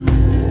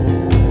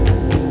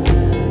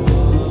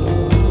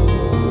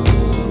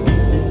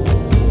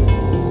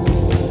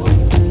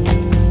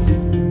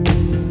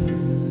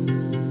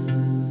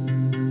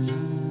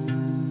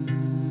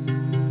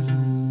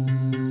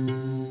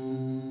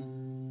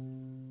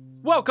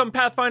Welcome,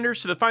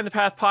 Pathfinders, to the Find the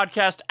Path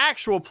podcast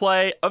actual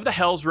play of the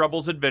Hell's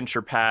Rebels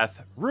Adventure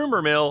Path,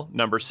 Rumor Mill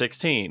number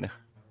 16.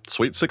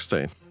 Sweet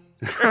 16.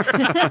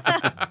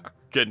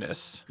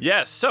 Goodness.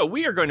 Yes, so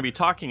we are going to be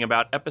talking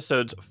about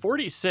episodes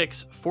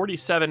 46,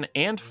 47,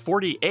 and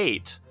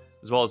 48,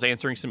 as well as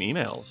answering some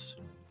emails.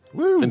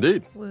 Woo.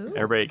 Indeed. Woo.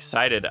 Everybody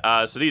excited.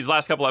 So these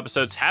last couple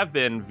episodes have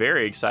been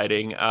very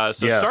exciting.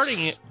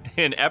 Starting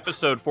in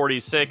episode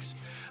 46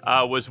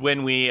 was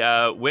when we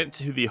went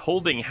to the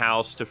holding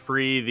house to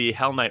free the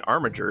Hell Knight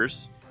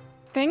Armigers.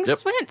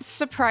 Things went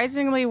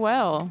surprisingly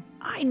well.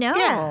 I know.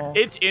 Yeah.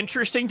 It's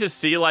interesting to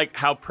see like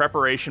how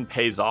preparation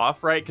pays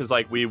off, right? Because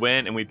like we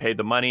went and we paid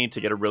the money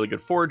to get a really good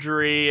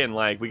forgery, and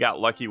like we got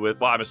lucky with,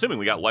 well, I'm assuming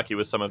we got lucky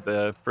with some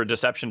of for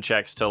deception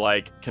checks to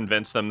like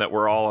convince them that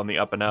we're all on the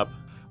up and up.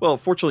 Well,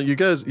 fortunately,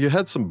 you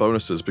had some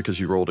bonuses because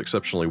you rolled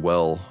exceptionally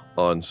well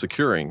on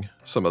securing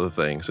some of the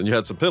things, and you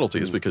had some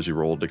penalties because you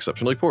rolled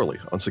exceptionally poorly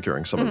on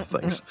securing some of the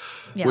things,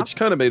 which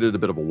kind of made it a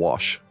bit of a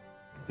wash.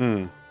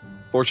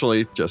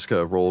 Fortunately,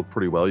 Jessica rolled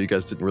pretty well. You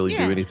guys didn't really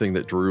do anything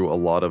that drew a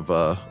lot of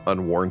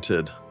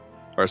unwarranted,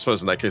 or I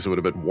suppose in that case it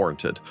would have been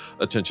warranted,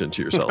 attention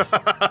to yourself.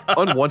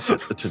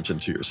 Unwanted attention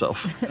to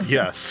yourself.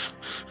 Yes.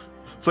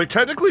 It's like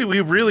technically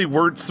we really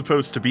weren't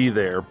supposed to be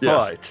there,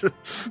 Yes. but...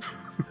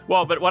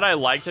 Well, but what I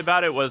liked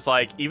about it was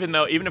like, even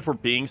if we're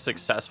being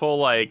successful,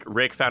 like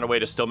Rick found a way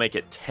to still make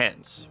it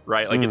tense,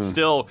 right? Like it's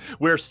still,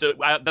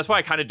 that's why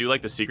I kind of do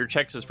like the secret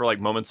checks is for like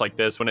moments like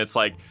this when it's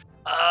like,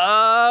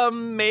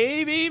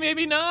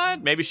 maybe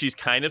not. Maybe she's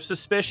kind of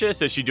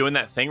suspicious. Is she doing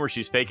that thing where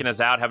she's faking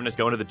us out, having us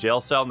go into the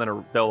jail cell and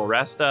then they'll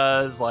arrest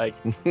us? Like,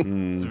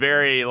 it's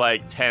very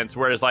like tense.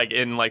 Whereas like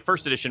in like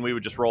first edition, we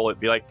would just roll it,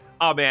 be like,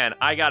 oh man,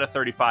 I got a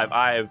 35.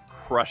 I've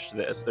crushed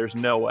this. There's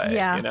no way.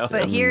 Yeah, you know?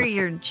 but here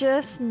you're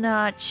just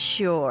not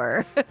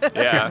sure.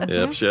 Yeah.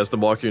 Yep, she has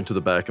them walk you into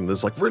the back and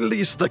it's like,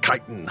 release the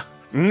chitin.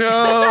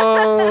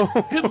 No!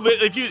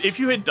 If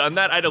you had done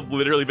that, I'd have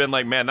literally been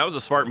like, man, that was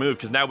a smart move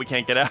because now we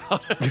can't get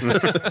out.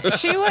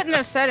 She wouldn't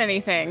have said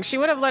anything. She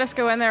would have let us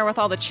go in there with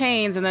all the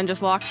chains and then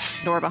just locked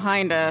the door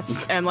behind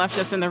us and left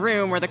us in the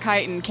room where the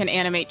chitin can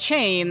animate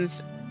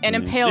chains and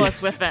impale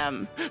us with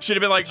them. She'd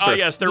have been like, oh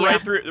yes, they're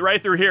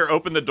right through here.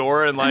 Open the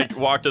door and like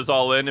walked us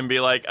all in and be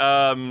like,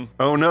 Oh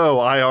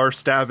no, IR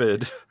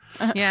stabbed.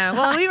 Yeah,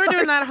 well, we were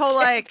doing that whole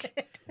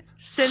like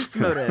sense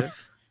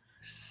motive.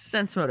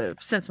 Sense motive.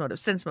 Yeah.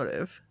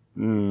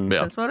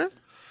 Sense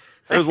motive.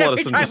 There was a lot of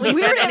sense. We were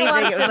anything.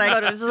 It was like,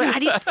 motives.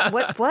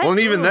 What? Well, and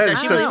even then, I don't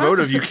sense know.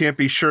 motive, you can't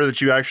be sure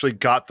that you actually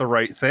got the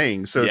right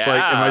thing. So it's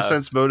like, am I Yeah.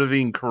 sense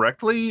motiving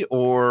correctly,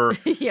 or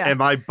Yeah.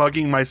 am I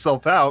bugging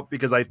myself out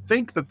because I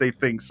think that they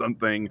think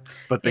something,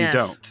 but they Yes.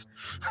 don't?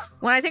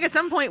 when I think at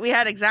some point we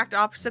had exact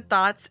opposite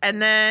thoughts,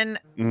 and then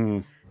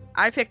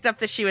I picked up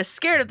that she was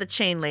scared of the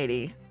chain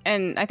lady.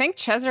 And I think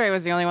Cesare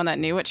was the only one that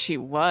knew what she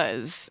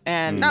was.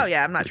 And Oh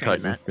yeah, I'm not The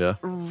trained in chitin, that. yeah.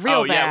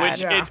 real bad.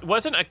 which it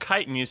wasn't a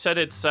chitin. You said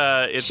it's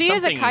She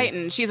is a something-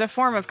 chitin. She's a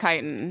form of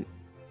chitin.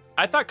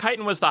 I thought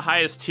chitin was the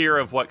highest tier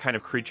of what kind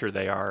of creature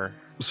they are.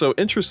 So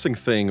interesting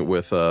thing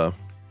with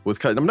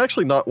chitin, I'm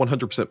actually not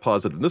 100%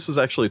 positive. This is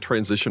actually a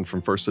transition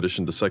from first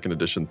edition to second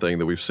edition thing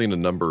that we've seen a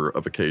number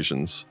of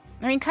occasions.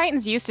 I mean,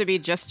 chitins used to be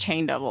just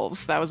chain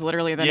devils. That was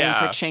literally the name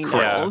Yeah, for chain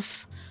correct.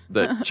 devils.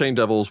 That chain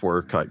devils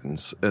were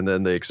chitins, and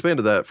then they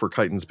expanded that for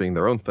chitins being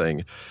their own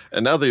thing,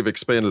 and now they've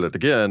expanded it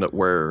again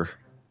where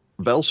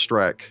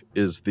Velstrak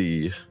is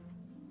the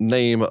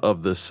name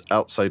of this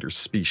outsider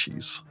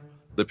species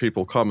that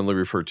people commonly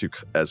refer to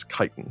as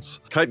chitins.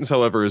 Chitins,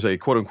 however, is a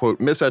quote-unquote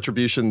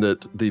misattribution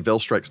that the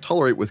Velstraks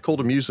tolerate with cold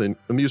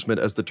amusement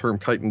as the term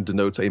chitin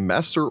denotes a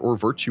master or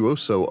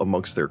virtuoso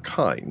amongst their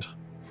kind.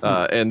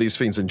 And these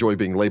fiends enjoy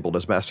being labeled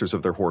as masters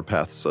of their horde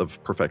paths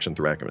of perfection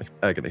through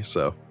agony.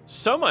 So,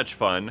 So much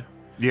fun.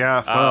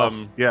 Yeah. Well,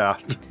 Um, yeah.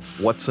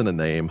 what's in a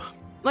name?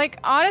 Like,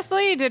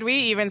 honestly, did we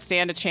even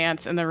stand a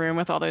chance in the room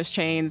with all those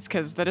chains?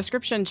 Because the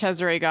description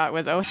Cesare got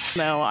was, oh,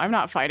 no, I'm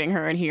not fighting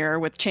her in here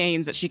with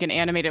chains that she can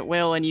animate at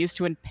will and use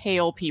to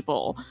impale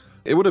people.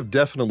 It would have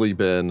definitely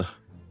been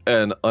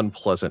an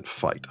unpleasant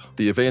fight.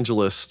 The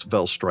evangelist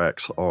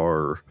Velstraks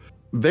are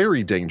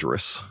very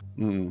dangerous.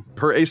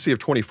 Her AC of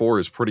 24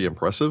 is pretty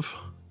impressive.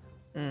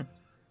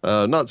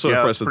 Not so Yeah,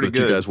 impressive pretty that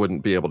you good. guys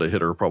wouldn't be able to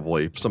hit her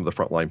probably some of the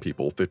frontline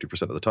people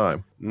 50% of the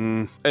time.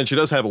 And she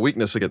does have a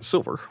weakness against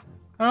silver.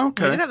 We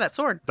Okay. did have that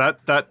sword.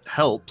 That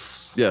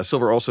helps. Yeah,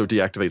 silver also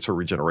deactivates her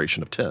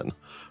regeneration of 10,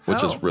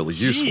 which is really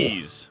useful.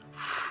 Jeez.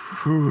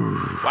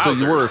 So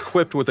you were Wowzers.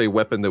 equipped with a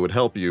weapon that would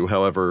help you.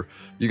 However,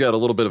 you got a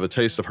little bit of a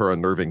taste of her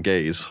unnerving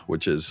gaze,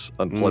 which is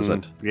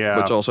unpleasant. yeah.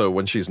 Which also,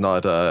 when she's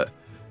not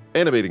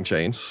animating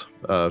chains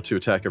to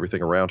attack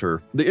everything around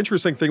her. The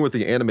interesting thing with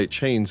the animate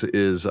chains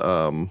is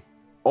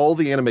all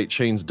the animate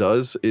chains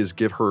does is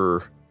give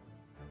her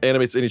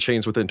animates any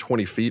chains within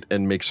 20 feet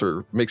and makes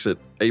it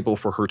able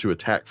for her to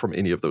attack from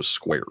any of those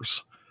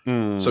squares.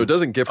 So it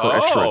doesn't give her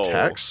extra Oh.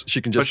 attacks.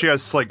 She can But just she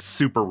has like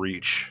super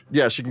reach.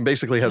 she can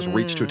basically has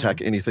reach to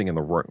attack anything in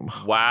the room,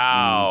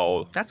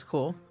 Wow. That's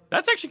cool.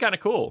 That's actually kind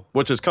of cool.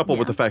 which is coupled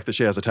with the fact that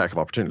she has attack of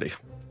opportunity.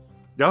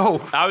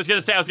 Oh, I was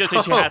gonna say she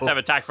has to have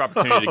attack of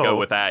opportunity to go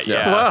with that.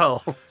 Yeah. Yeah.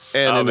 well.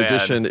 And Oh, in man.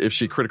 addition, if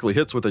she critically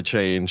hits with a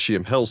chain, she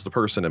impels the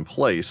person in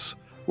place,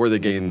 where they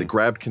gain the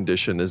grab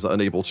condition, is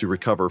unable to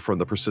recover from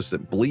the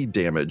persistent bleed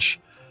damage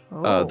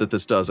Oh. that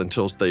this does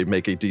until they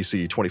make a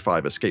DC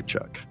 25 escape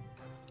check.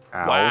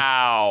 Ow.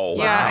 Wow.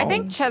 Yeah, I Wow.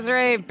 think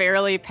Cesare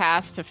barely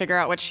passed to figure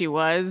out what she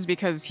was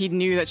because he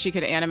knew that she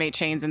could animate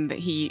chains and that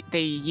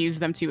they use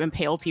them to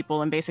impale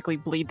people and basically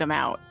bleed them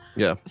out.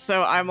 Yeah.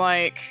 So I'm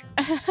like,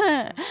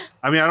 I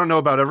mean, I don't know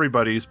about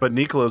everybody's, but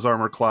Nicolo's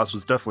armor class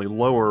was definitely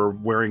lower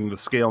wearing the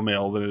scale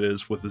mail than it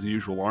is with his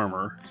usual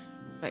armor.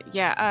 but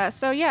yeah.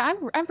 So yeah,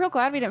 I'm real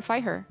glad we didn't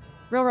fight her.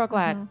 Real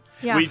glad. Mhm.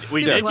 Yeah, we super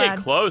did glad.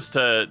 get close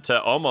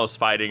to almost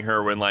fighting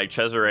her when like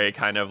Cesare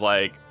kind of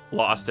like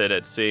lost it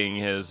at seeing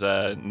his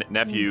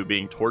nephew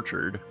being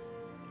tortured.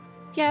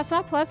 Yeah, it's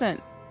not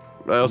pleasant.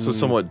 I also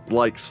somewhat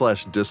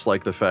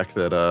like/dislike the fact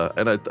that,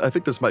 and I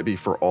think this might be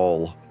for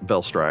all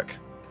Velstrak,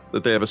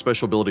 that they have a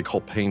special ability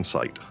called Pain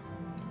Sight.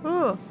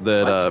 Ooh.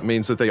 That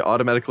means that they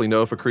automatically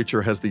know if a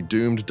creature has the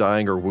doomed,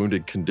 dying, or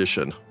wounded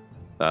condition,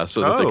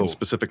 so that they Oh. can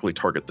specifically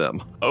target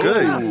them. Oh,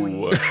 Good.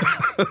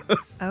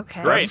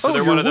 Okay. great. So Oh,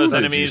 they're you're one of those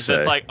wounded, you enemies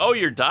that's say. like, oh,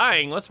 you're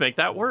dying. Let's make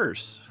that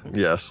worse.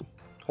 Yes.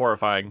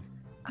 Horrifying.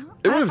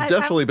 It would have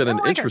definitely been I an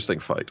like her. interesting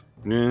fight.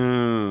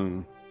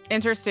 Mm.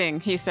 Interesting,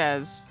 he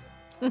says.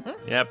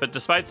 Yeah, but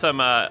despite some,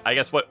 I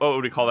guess, what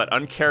would we call that?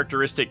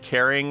 Uncharacteristic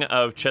caring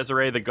of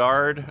Cesare the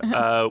guard,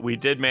 we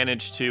did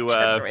manage to,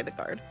 Cesare the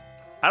guard.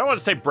 I don't want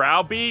to say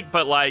browbeat,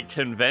 but like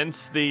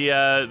convince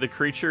the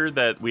creature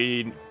that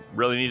we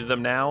really needed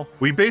them now.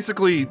 We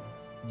basically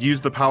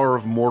used the power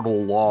of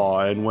mortal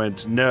law and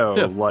went, no,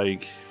 Yeah.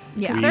 like,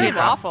 Yeah. Because We they're have-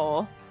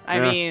 lawful. I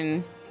Yeah.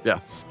 mean, Yeah.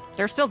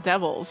 they're still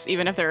devils,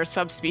 even if they're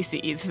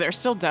subspecies. They're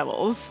still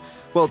devils.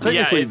 Well,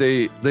 technically,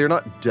 it's- they are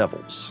not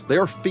devils. They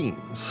are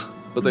fiends,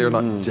 but they are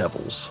not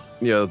devils.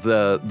 You know,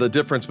 the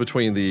difference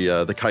between the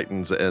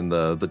chitons and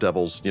the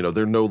devils, you know,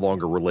 they're no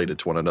longer related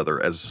to one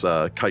another, as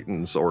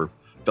chitons, or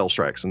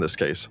Velstraks in this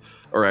case,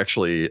 are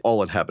actually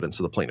all inhabitants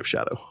of the plane of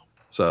shadow.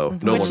 So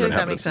no Which longer is-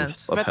 inhabitants That makes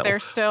sense. of But hell. they're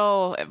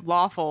still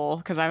lawful,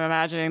 because I'm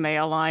imagining they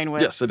align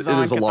with Yes, it is a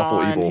lawful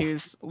Zon-Kathon, evil.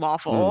 who's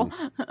lawful.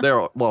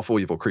 They're lawful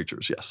evil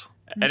creatures, yes.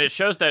 And it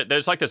shows that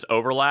there's like this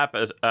overlap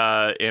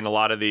in a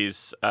lot of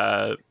these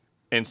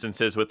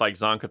instances with like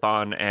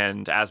Zon-Kathon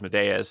and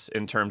Asmodeus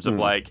in terms of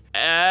like,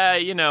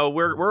 you know,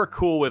 we're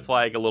cool with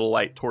like a little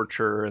light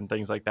torture and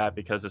things like that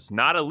because it's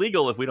not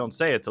illegal if we don't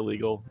say it's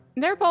illegal.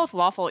 They're both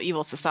lawful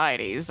evil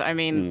societies. I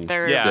mean,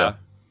 they're, Yeah.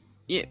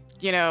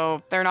 you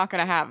know, they're not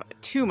going to have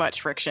too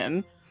much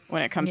friction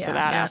when it comes to Yeah.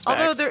 that Yeah. aspect.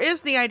 Although there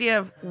is the idea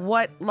of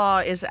what law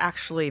is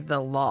actually the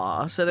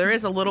law. So there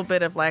is a little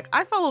bit of like,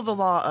 I follow the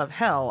law of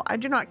hell. I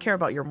do not care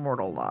about your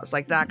mortal laws,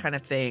 like that kind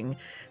of thing.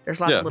 There's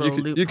lots of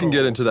little you can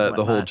get into loopholes that, and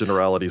the whole whatnot.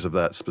 generalities of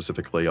that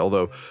specifically.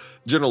 Although,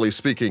 generally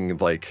speaking,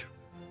 like,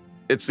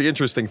 it's the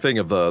interesting thing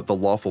of the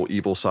lawful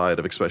evil side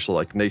of especially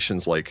like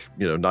nations like,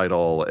 you know,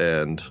 Nidal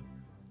and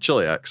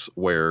Chiliax,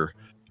 where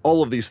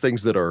all of these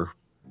things that are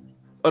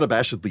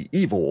unabashedly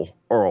evil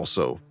are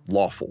also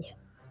lawful.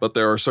 But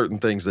there are certain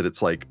things that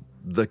it's like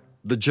the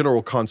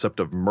general concept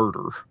of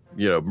murder,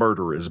 you know,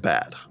 murder is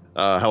bad.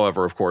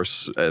 However, of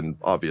course, and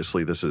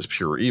obviously this is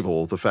pure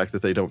evil, the fact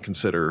that they don't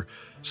consider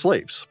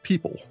slaves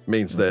people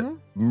means that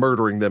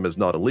murdering them is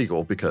not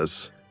illegal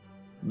because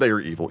they are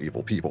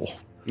evil people.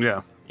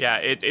 yeah. Yeah,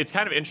 it's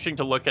kind of interesting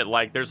to look at,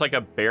 like, there's like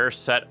a bare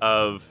set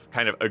of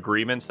kind of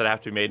agreements that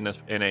have to be made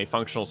in a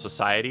functional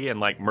society,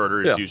 and like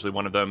murder is Yeah. usually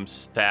one of them,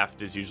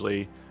 theft is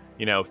usually,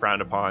 you know,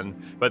 frowned upon.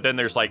 But then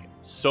there's like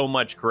so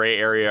much gray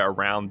area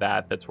around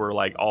that's where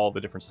like all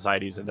the different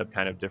societies end up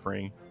kind of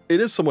differing.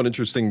 It is somewhat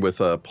interesting with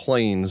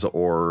planes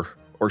or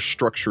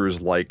structures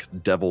like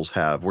devils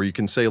have, where you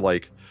can say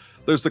like,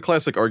 there's the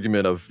classic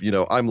argument of, you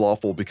know, I'm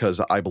lawful because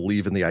I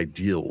believe in the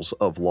ideals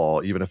of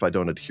law, even if I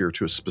don't adhere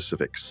to a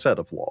specific set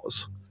of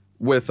laws.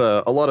 With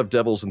a lot of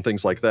devils and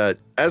things like that,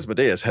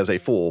 Asmodeus has a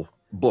full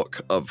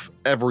book of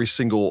every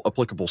single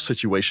applicable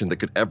situation that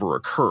could ever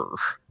occur.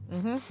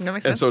 That makes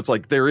And sense. so it's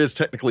like there is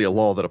technically a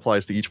law that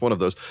applies to each one of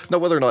those. Now,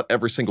 whether or not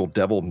every single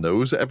devil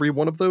knows every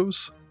one of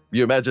those,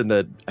 you imagine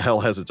that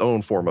hell has its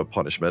own form of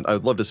punishment.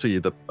 I'd love to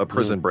see a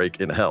prison break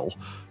in hell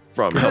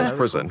from Hell's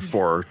Prison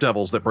for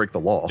devils that break the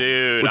law.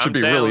 Dude, Which I'm would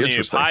be telling really you,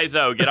 interesting.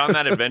 Paizo, get on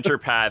that adventure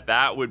path.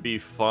 That would be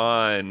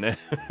fun.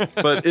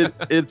 But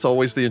it's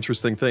always the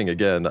interesting thing,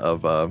 again,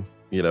 of,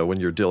 you know, when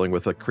you're dealing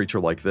with a creature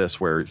like this,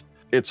 where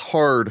it's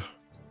hard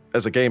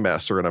as a game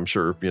master, and I'm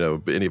sure, you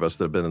know, any of us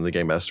that have been in the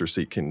game master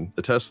seat can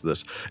attest to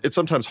this. It's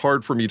sometimes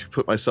hard for me to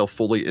put myself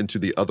fully into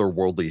the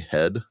otherworldly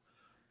head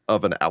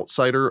of an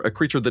outsider, a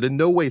creature that in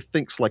no way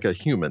thinks like a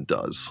human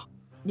does.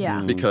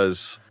 Yeah.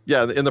 Because,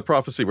 yeah, in the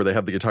prophecy where they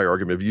have the entire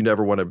argument of you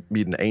never want to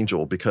meet an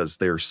angel because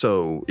they're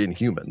so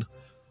inhuman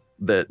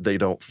that they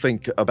don't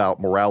think about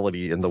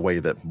morality in the way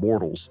that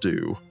mortals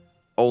do,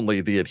 only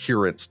the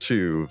adherence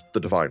to the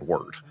divine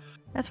word.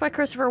 That's why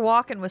Christopher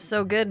Walken was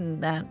so good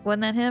in that.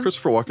 Wasn't that him?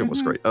 Christopher Walken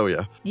was great. Oh,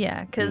 yeah.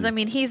 Yeah, because, I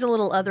mean, he's a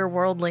little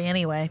otherworldly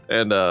anyway.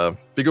 And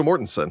Viggo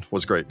Mortensen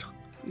was great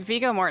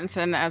Viggo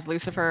Mortensen as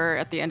Lucifer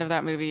at the end of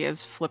that movie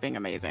is flipping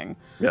amazing.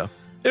 Yeah.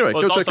 Anyway,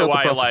 Well, go it's check also out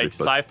why the prophecy. like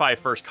sci-fi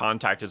First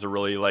Contact is a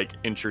really like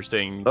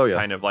interesting Oh, yeah.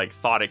 kind of like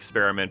thought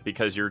experiment,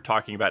 because you're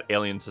talking about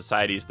alien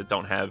societies that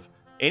don't have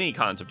any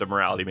concept of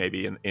morality,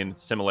 maybe in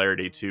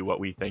similarity to what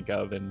we think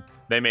of, and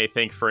they may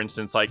think, for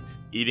instance, like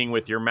eating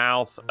with your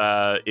mouth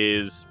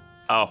is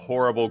a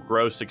horrible,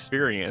 gross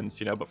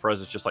experience, but for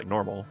us it's just like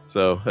normal.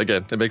 So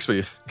again, it makes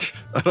me,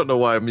 I don't know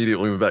why I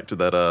immediately went back to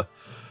that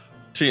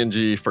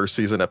TNG first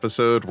season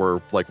episode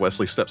where like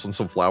Wesley steps on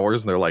some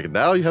flowers and they're like,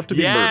 now you have to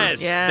be murdered.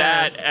 Yes, Yes.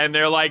 that, and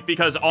they're like,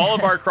 because all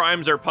of our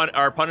crimes are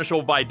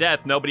punishable by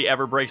death, nobody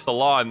ever breaks the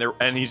law,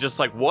 and he's just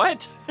like,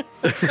 what?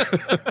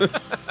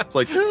 It's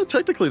like,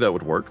 technically that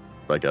would work,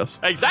 I guess.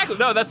 Exactly.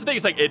 No, that's the thing.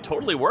 It's like it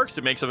totally works.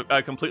 It makes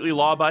a completely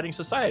law-abiding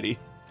society.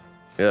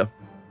 Yeah.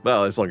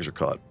 Well, as long as you're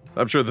caught.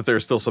 I'm sure that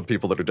there's still some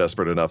people that are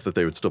desperate enough that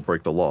they would still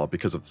break the law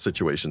because of the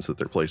situations that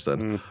they're placed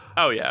in.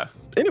 Oh yeah.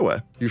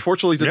 Anyway, you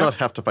fortunately did Yeah. not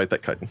have to fight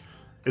that chitin.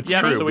 It's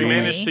Yeah, true. so we Okay.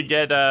 managed to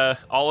get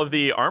all of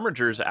the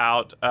armigers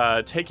out,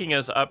 taking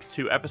us up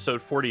to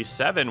episode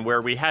 47,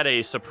 where we had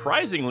a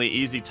surprisingly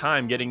easy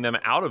time getting them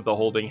out of the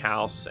holding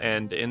house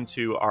and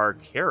into our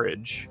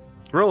carriage.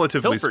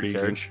 Relatively Pilfered speaking.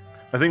 carriage.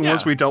 I think Yeah.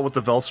 once we dealt with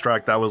the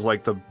Velstrak, that was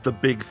like the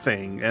big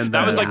thing. And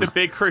That was then- like the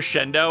big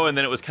crescendo, and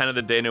then it was kind of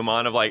the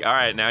denouement of like, all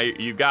right, now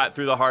you got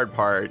through the hard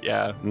part.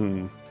 Yeah.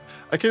 Mm.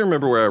 I can't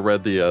remember where I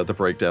read the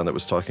breakdown that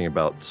was talking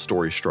about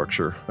story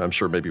structure. I'm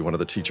sure maybe one of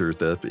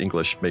the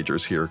English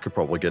majors here could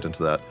probably get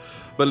into that.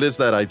 But it is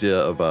that idea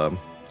of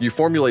you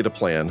formulate a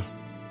plan,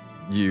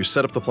 you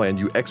set up the plan,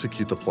 you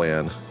execute the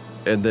plan,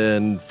 and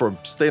then from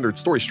standard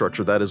story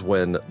structure, that is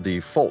when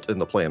the fault in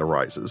the plan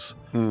arises,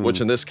 Hmm.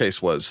 which in this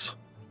case was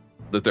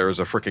that there is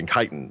a freaking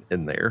chitin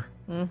in there,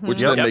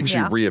 which Yep. then makes you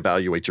Yeah.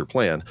 reevaluate your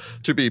plan.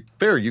 To be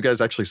fair, you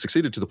guys actually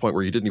succeeded to the point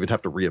where you didn't even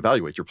have to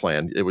reevaluate your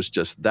plan. It was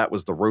just that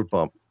was the road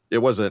bump.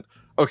 It wasn't,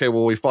 okay,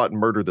 well, we fought and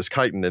murdered this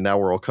chitin and now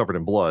we're all covered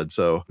in blood.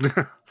 So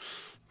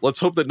let's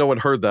hope that no one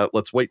heard that.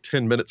 Let's wait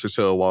 10 minutes or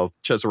so while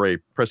Cesare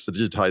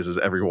prestidigitizes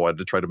everyone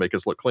to try to make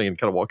us look clean,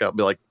 kind of walk out and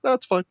be like,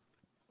 that's fine.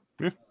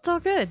 It's all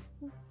good.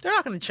 They're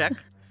not going to check.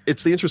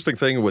 It's the interesting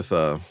thing with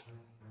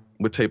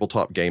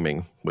tabletop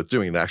gaming, with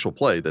doing an actual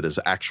play that is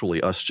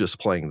actually us just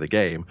playing the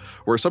game,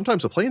 where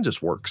sometimes the plan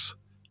just works.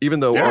 Even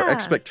though our Yeah.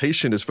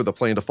 expectation is for the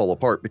plan to fall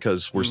apart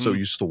because we're so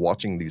used to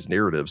watching these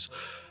narratives.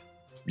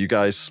 You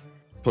guys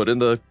put in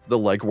the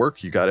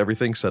legwork, you got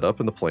everything set up,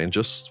 and the plan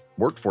just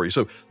worked for you.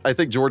 So I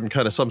think Jordan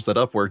kind of sums that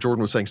up where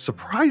Jordan was saying,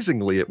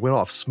 surprisingly, it went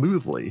off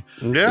smoothly.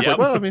 Yeah. It's Yep. like,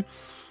 well, I mean,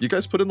 you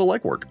guys put in the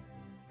legwork.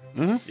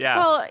 Yeah.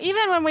 Well,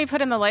 even when we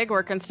put in the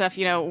legwork and stuff,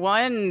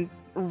 one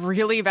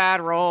really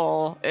bad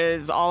roll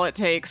is all it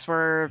takes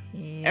for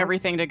Yep.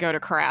 everything to go to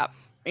crap.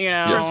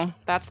 Yes.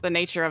 That's the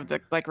nature of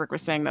like Rick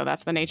was saying, though,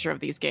 that's the nature of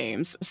these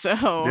games. So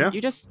Yeah.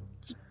 you just,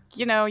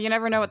 you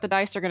never know what the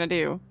dice are going to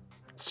do.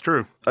 It's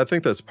true. I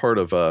think that's part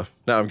of,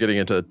 now I'm getting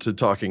into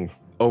talking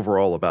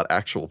overall about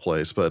actual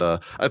plays, but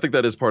I think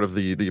that is part of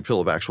the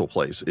appeal of actual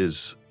plays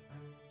is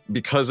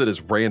because it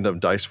is random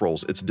dice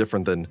rolls, it's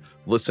different than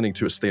listening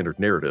to a standard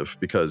narrative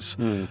because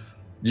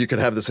you can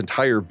have this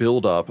entire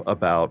build up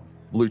about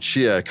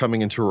Lucia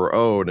coming into her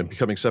own and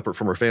becoming separate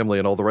from her family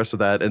and all the rest of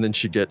that, and then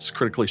she gets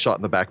critically shot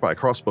in the back by a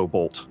crossbow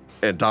bolt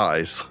and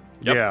dies.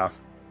 Yep. Yeah.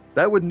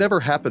 That would never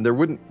happen.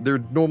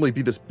 There'd normally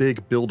be this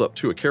big build up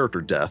to a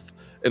character death,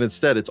 and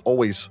instead it's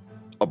always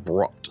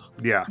abrupt.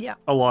 Yeah. Yeah.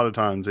 A lot of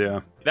times, yeah.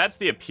 That's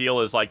the appeal,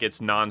 is like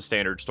it's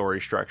non-standard story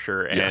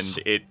structure, and Yes.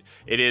 it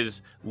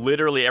is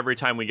literally every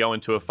time we go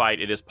into a fight,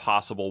 it is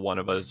possible one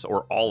of us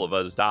or all of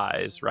us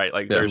dies, right?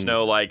 Like Yeah. there's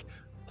no like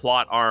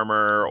plot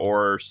armor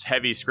or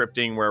heavy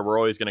scripting where we're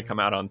always going to come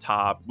out on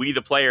top. We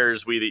the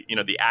players,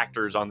 the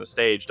actors on the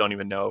stage don't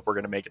even know if we're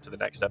going to make it to the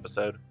next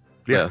episode.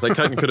 Yeah, that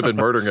Chitin could have been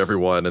murdering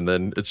everyone, and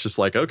then it's just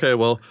like, okay,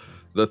 well,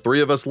 the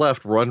three of us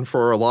left run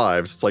for our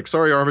lives. It's like,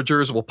 sorry,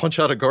 armigers, we'll punch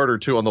out a guard or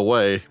two on the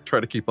way. Try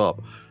to keep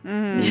up.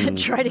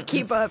 Try to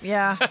keep up.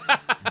 Yeah.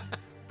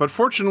 But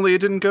fortunately, it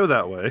didn't go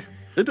that way.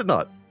 It did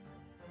not.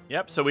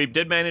 Yep, so we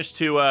did manage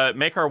to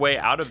make our way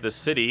out of the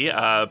city,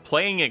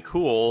 playing it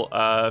cool.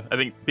 I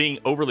think being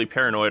overly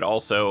paranoid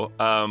also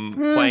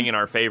playing in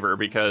our favor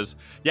because,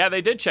 yeah,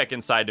 they did check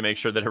inside to make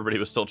sure that everybody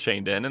was still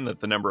chained in and that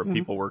the number of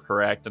people were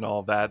correct and all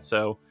of that.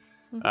 So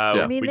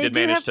I mean, we they did do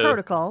manage have to,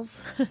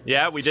 protocols.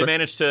 yeah, we did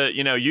manage to,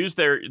 use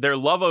their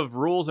love of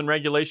rules and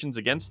regulations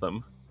against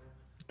them.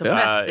 The Yeah.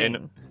 best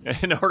thing.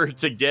 In order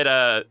to get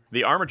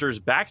the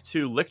armigers back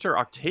to Lictor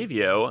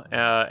Octavio,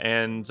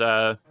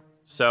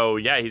 so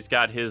yeah, he's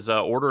got his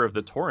Order of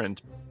the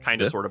Torrent kind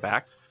of Yeah. sort of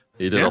back.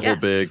 He did a whole Yes.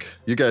 big,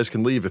 you guys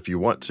can leave if you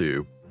want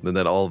to. And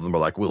then all of them are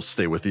like, we'll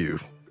stay with you.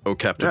 Oh,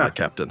 Captain, Yeah. my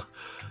Captain.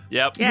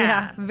 Yep.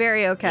 Yeah.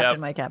 Very Captain, Yep.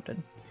 my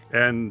Captain.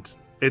 And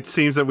it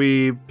seems that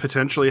we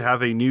potentially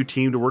have a new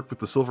team to work with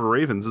the Silver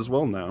Ravens as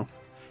well now.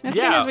 As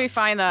soon Yeah. as we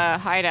find the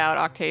hideout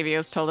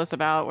Octavio's told us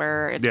about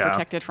where it's Yeah.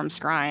 protected from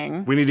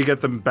scrying. We need to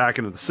get them back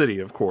into the city,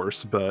 of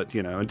course, but,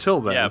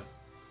 until then. Yeah.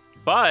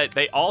 But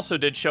they also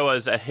did show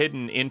us a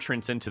hidden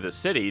entrance into the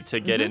city to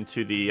get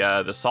into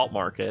the salt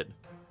market.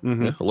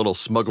 Mhm. Yeah, a little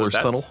smuggler's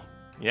that's- tunnel.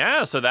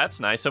 Yeah, so that's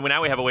nice. So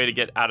now we have a way to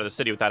get out of the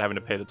city without having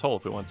to pay the toll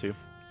if we want to.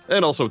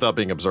 And also without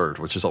being observed,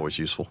 which is always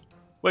useful.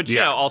 Which,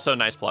 Yeah. also a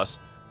nice plus.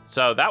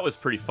 So that was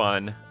pretty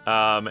fun.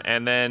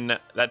 And then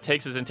that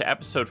takes us into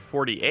episode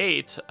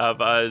 48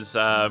 of us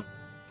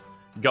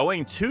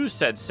going to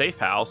said safe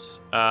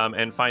house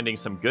and finding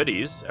some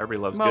goodies. Everybody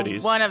loves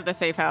goodies. One of the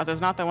safe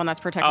houses, not the one that's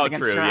protected Oh,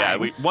 against true.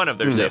 terrain. Yeah, one of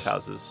their Yes. safe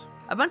houses.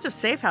 A bunch of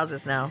safe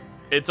houses now.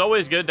 It's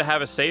always good to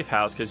have a safe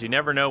house because you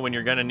never know when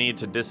you're going to need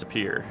to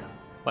disappear.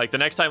 Like the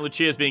next time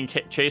Lucia is being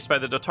chased by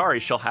the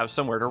Dotari, she'll have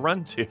somewhere to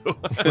run to.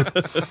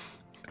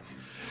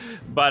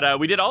 But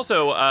we did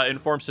also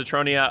inform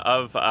Citronia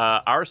of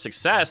our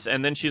success,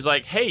 and then she's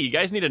like, "Hey, you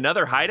guys need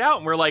another hideout?"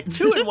 And we're like,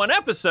 2 in 1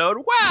 episode.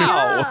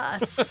 Wow!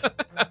 Yes.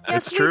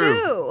 Yes, we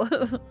true.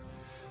 do.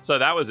 So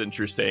that was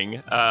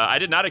interesting. I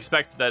did not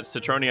expect that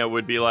Citronia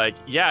would be like,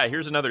 "Yeah,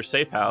 here's another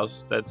safe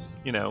house. That's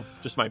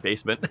just my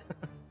basement."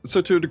 So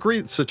to a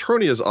degree,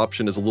 Citronia's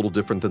option is a little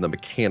different than the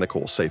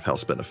mechanical safe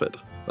house benefit.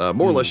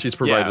 More or less, she's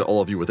provided Yeah.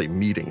 all of you with a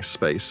meeting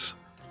space.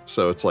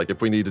 So it's like if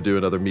we need to do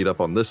another meetup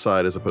on this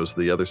side as opposed to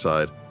the other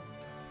side,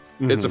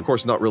 it's of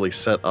course not really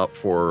set up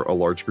for a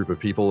large group of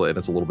people, and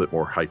it's a little bit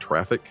more high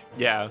traffic.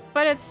 Yeah.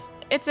 But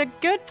it's a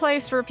good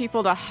place for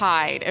people to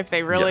hide if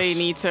they really Yes.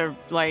 need to,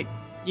 like,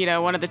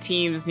 one of the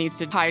teams needs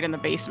to hide in the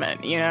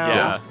basement,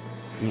 Yeah.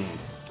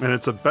 And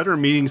it's a better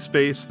meeting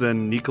space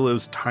than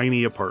Nicolo's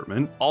tiny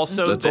apartment.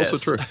 Also, That's this.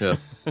 also true. Yeah.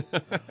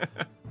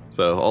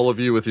 So all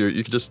of you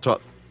you can just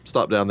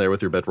stop down there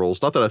with your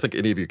bedrolls. Not that I think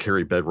any of you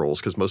carry bedrolls,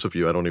 because most of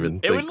you I don't even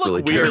It think would look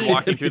really weird carry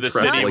walking through the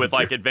city traveling with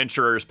like gear.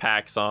 adventurers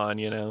packs on,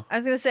 I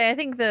was gonna say, I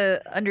think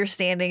the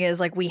understanding is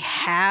like we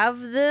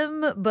have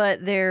them,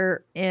 but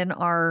they're in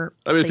our.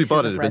 I mean, if you places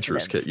bought an of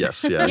adventurer's kit,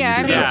 residence. yes, yeah. Yeah,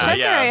 I you do mean, that. Yeah,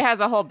 Cesare yeah. has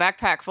a whole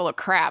backpack full of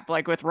crap,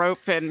 like with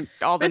rope and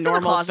all the It's in the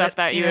normal closet, stuff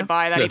that you yeah. would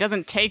buy that Yeah. he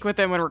doesn't take with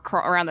him when we're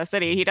around the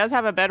city. He does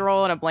have a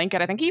bedroll and a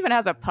blanket. I think he even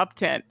has a pup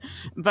tent,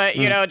 but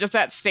just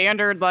that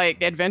standard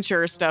like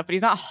adventure stuff. But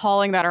he's not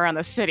hauling that around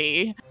the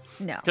city.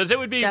 No, Because it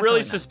would be Definitely really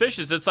not.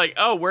 suspicious. It's like,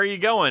 oh, where are you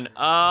going?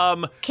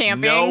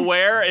 Camping.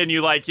 Nowhere. And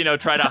you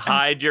try to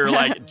hide your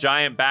like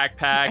giant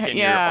backpack and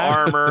Yeah. your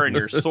armor and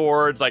your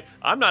swords. Like,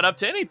 I'm not up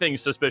to anything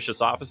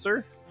suspicious,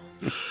 officer.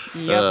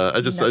 Yep.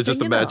 I just Nothing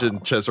at imagine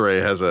all.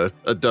 Cesare has a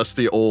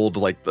dusty old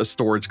like a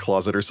storage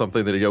closet or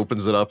something that he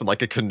opens it up and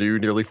like a canoe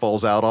nearly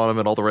falls out on him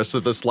and all the rest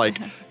of this like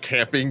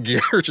camping gear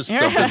just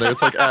stuffed in there.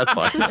 It's like, it's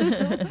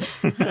fine.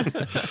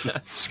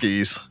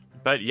 Skis.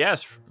 But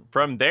yes,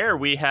 from there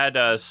we had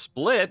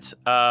split,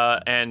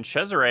 and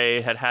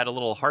Cesare had a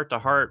little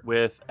heart-to-heart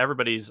with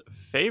everybody's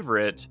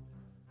favorite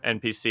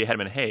NPC,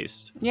 Hedman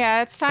Haste.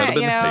 Yeah, it's Had time.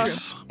 been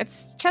nice.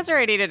 It's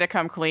Cesare needed to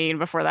come clean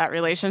before that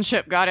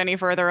relationship got any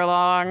further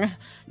along.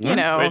 You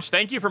know, Which,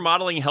 thank you for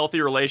modeling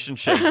healthy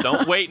relationships.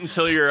 Don't wait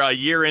until you're a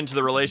year into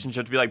the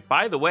relationship to be like,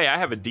 by the way, I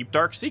have a deep,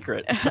 dark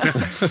secret.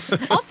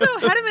 Also,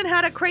 Hedman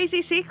had a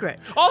crazy secret.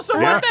 Also,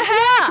 Yeah. what the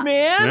heck,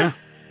 man? Yeah.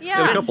 Yeah,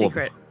 a a couple of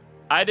secret.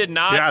 I did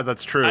not. Yeah,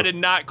 that's true. I did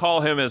not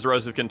call him as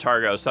Rose of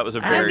Cantargo, so that was a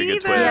very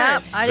good neither.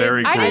 twist. Yeah, I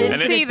Very didn't, cool. I didn't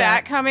And see predict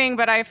that coming,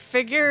 but I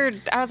figured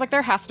I was like,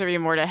 there has to be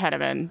more to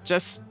Hedeman.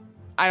 Just,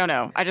 I don't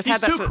know. I just He's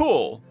had that. too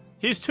cool.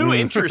 He's too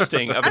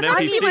interesting of an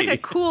I NPC. need like a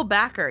cool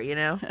backer, you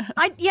know?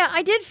 I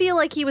did feel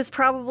like he was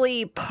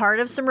probably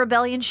part of some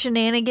rebellion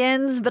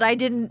shenanigans, but I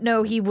didn't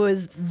know he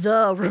was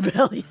the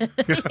rebellion.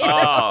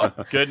 Oh,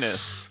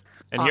 goodness.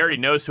 And he Awesome. already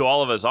knows who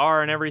all of us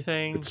are and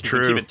everything. It's He's been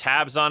true. keeping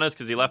tabs on us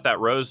because he left that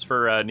rose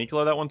for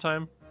Nicolo that one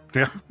time.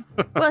 Yeah.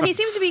 Well, he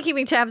seems to be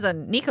keeping tabs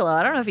on Nicola.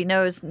 I don't know if he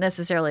knows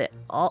necessarily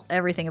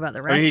everything about the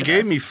I rest mean, he of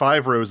gave us. me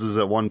 5 roses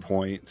at one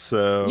point,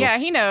 so Yeah,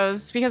 he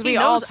knows because He we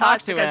all knows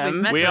talked us to because we've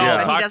him. met We him, all but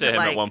he talked to doesn't, him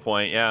like, at one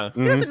point, yeah.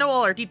 He doesn't know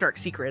all our deep dark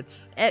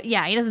secrets.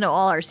 Yeah, he doesn't know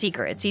all our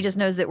secrets. He just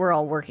knows that we're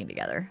all working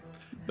together.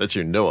 That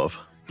you know of.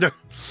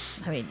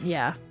 I mean,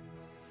 yeah.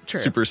 True.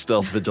 Super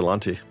stealth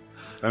vigilante.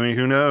 I mean,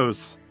 who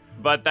knows?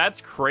 But that's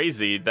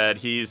crazy that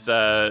he's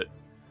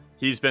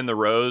been the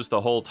Rose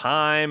the whole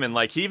time, and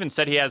like he even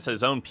said he has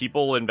his own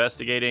people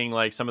investigating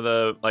like some of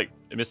the like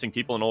missing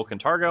people in Old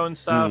Cantargo and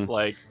stuff.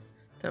 Like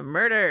The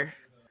murder.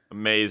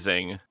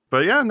 amazing.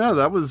 But yeah, no,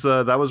 that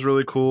was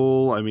really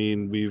cool. I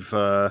mean, we've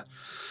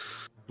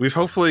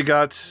hopefully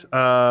got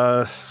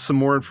some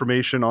more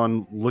information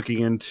on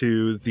looking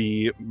into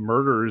the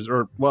murders,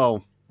 or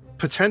well,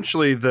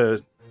 potentially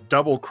the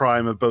double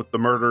crime of both the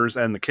murders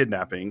and the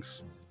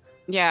kidnappings.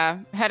 Yeah,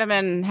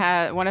 Hedeman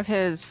had one of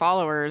his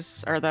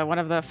followers, or one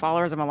of the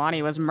followers of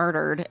Milani was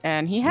murdered,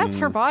 and he has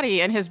her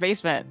body in his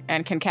basement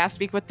and can cast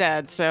Speak with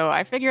Dead. So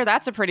I figure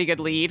that's a pretty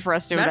good lead for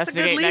us to That's a good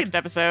investigate lead. next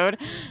episode.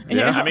 You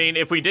Yeah. know? I mean,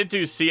 if we did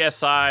do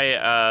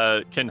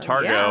CSI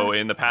Cantargo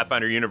in the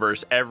Pathfinder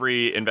universe,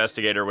 every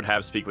investigator would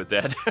have Speak with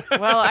Dead.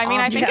 Well, I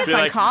mean, I think Yeah. it's Be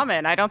like-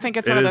 uncommon. I don't think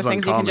it's It one of is those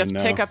things you can just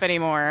uncommon, pick no. up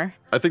anymore.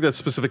 I think that's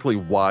specifically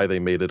why they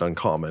made it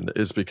uncommon,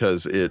 is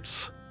because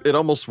it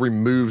almost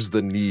removes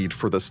the need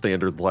for the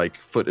standard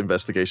like foot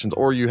investigations,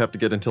 or you have to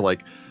get into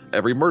like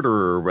every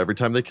murderer every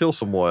time they kill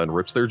someone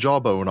rips their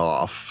jawbone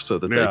off so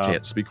that Yeah. they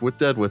can't speak with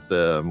dead with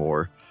them,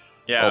 or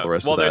Yeah. all the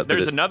rest well, of that.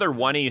 there's that it- another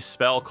 1E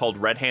spell called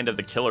Red Hand of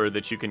the Killer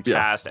that you can Yeah.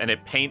 cast, and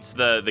it paints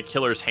the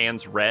killer's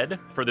hands red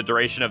for the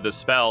duration of the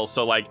spell.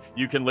 So, like,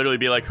 you can literally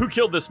be like, who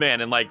killed this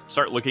man? And, like,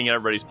 start looking at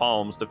everybody's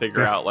palms to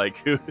figure out, like,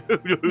 who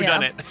Yeah.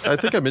 done it. I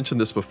think I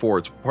mentioned this before.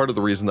 It's part of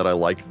the reason that I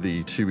like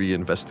the 2E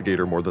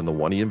investigator more than the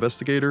 1E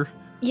investigator.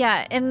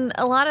 Yeah, and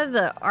a lot of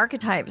the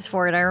archetypes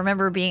for it, I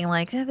remember being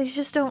like, "Eh, these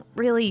just don't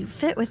really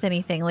fit with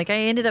anything. Like, I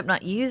ended up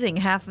not using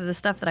half of the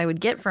stuff that I would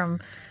get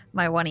from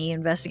my 1E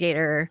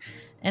investigator.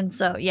 And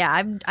so,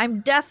 yeah, I'm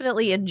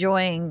definitely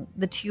enjoying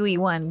the 2E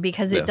one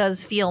because it Yeah.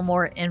 does feel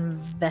more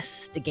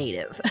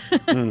investigative.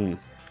 Mm.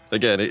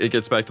 Again, it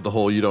gets back to the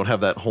whole you don't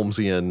have that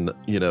Holmesian,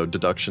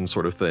 deduction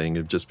sort of thing.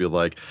 It'd just be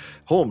like,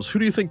 Holmes, who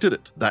do you think did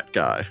it? That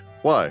guy.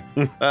 Why?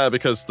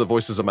 Because the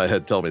voices in my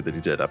head tell me that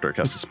he did after I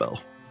cast a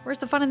spell. Where's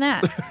the fun in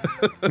that?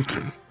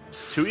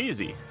 It's too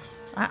easy.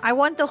 I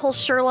want the whole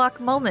Sherlock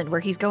moment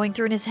where he's going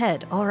through in his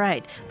head. All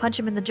right, punch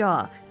him in the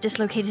jaw,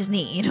 dislocate his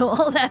knee,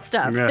 all that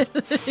stuff. Yeah.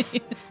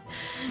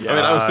 Yeah. I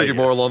mean, I was thinking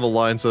more yes. along the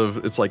lines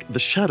of it's like the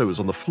shadows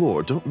on the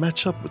floor don't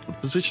match up with the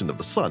position of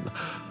the sun.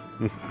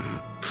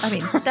 I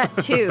mean, that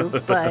too,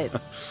 but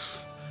a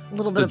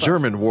little It's bit the of both.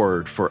 German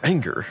word for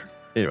anger.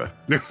 Anyway,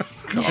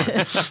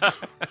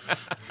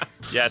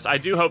 Yes, I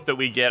do hope that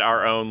we get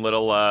our own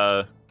little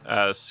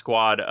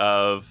squad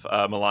of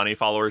Milani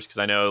followers, because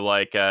I know,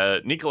 like,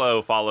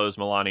 Nicolo follows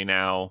Milani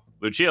now.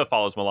 Lucia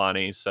follows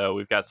Milani, so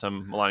we've got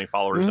some Milani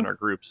followers in our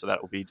group, so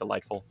that will be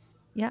delightful.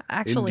 Yeah,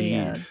 actually,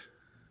 Indeed.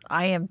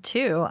 I am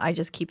too. I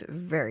just keep it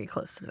very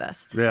close to the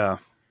vest. Yeah.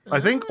 I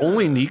think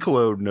only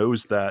Nicolo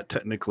knows that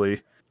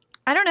technically.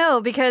 I don't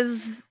know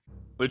because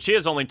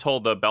Lucia's only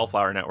told the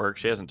Bellflower Network.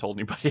 She hasn't told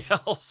anybody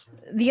else.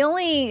 the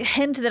only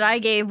hint that I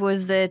gave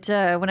was that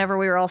whenever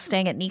we were all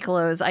staying at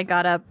Nicolo's, I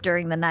got up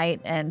during the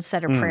night and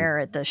said a prayer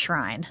at the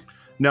shrine.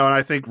 No, and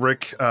I think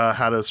Rick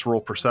had us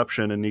roll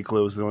perception, and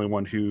Nicolo is the only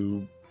one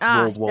who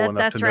rolled well enough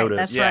that's to right. notice.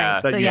 That's Yeah.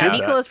 right. that So you yeah, did that.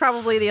 Nicolo's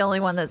probably the only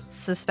one that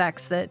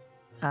suspects that.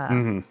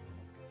 Mhm.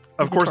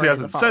 Of the course, he Tory is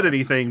a hasn't said follower.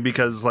 anything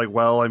because, like,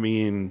 well, I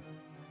mean,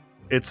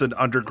 it's an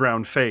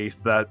underground faith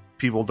that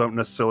people don't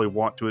necessarily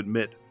want to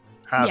admit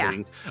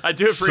having. I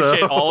do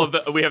appreciate So- all of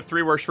the. We have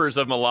 3 worshippers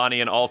of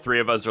Milani, and all 3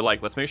 of us are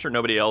like, let's make sure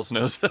nobody else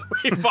knows that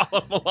we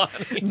follow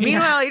Milani.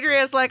 Meanwhile,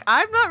 Adria's like,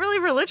 I'm not really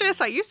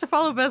religious. I used to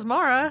follow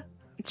Besmara.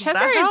 Does that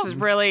Cesare is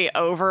help? really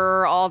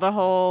over all the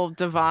whole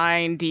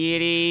divine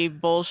deity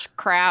bullshit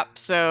crap.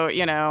 So,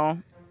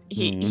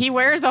 he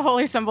wears a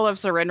holy symbol of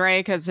Serenre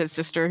because his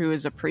sister, who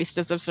is a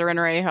priestess of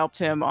Serenre, helped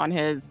him on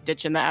his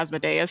ditching the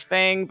Asmodeus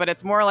thing. But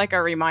it's more like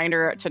a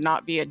reminder to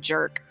not be a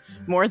jerk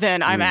more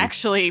than I'm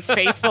actually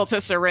faithful to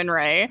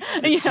Serenre.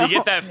 You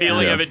get that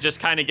feeling Yeah. of it just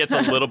kind of gets a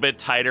little bit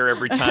tighter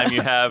every time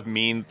you have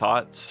mean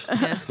thoughts.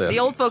 Yeah. Yeah. The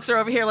old folks are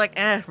over here like,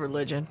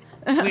 religion.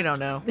 We don't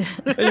know.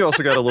 and you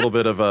also got a little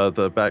bit of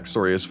the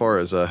backstory as far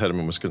as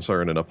Hedman was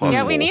concerned and a possible.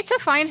 Yeah, we need to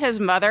find his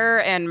mother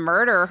and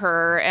murder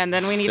her, and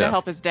then we need Yeah. to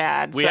help his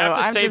dad. We so have to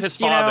I'm save just, his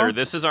father.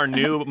 This is our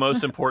new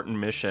most important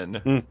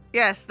mission.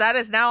 Yes, that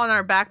is now on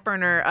our back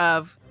burner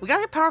of, we got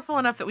to get powerful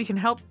enough that we can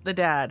help the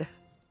dad.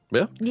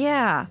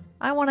 Yeah,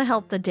 I want to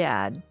help the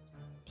dad.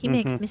 He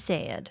makes me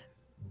sad.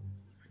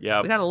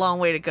 Yeah. We got a long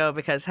way to go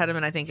because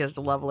Hedeman, I think, is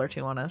a level or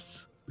 2 on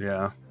us.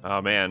 Yeah.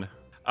 Oh, man.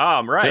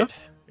 Right.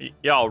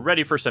 Y'all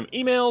ready for some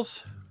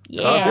emails?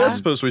 Yeah. I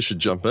suppose we should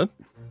jump in.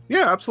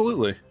 Yeah,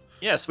 absolutely.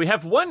 Yes, we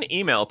have one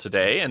email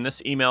today, and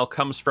this email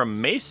comes from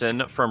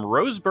Mason from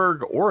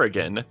Roseburg,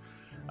 Oregon.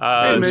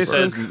 Hey, Who Mason.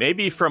 says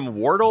maybe from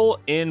Wardle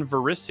in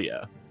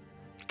Varicia.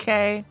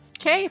 Okay.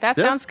 Okay, that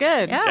Yeah. sounds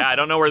good. Yeah. Yeah, I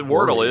don't know where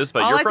Wardle is,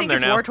 but All you're I from think there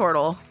is now. War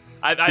Turtle.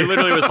 I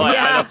literally was like,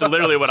 Yeah. that's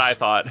literally what I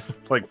thought.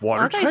 Like I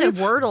water thought you said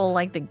type? Wordle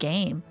like the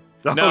game.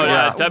 Oh, No,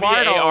 yeah.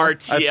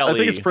 Wartle. I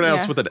think it's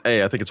pronounced Yeah. with an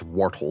A. I think it's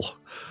Wartle.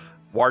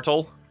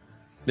 Wartle.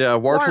 Yeah,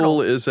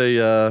 Wartle Wartle. is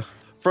a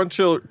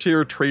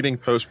frontier trading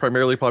post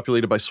primarily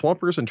populated by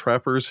swampers and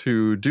trappers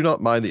who do not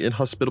mind the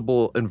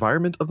inhospitable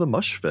environment of the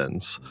mush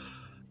fens.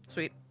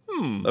 Sweet.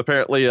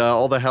 Apparently,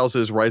 all the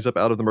houses rise up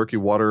out of the murky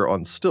water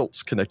on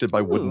stilts connected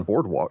by wooden Ooh.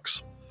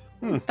 boardwalks.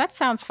 That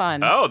sounds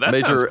fun. Oh, that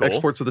sounds Major cool.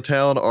 exports of the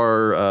town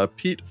are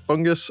peat,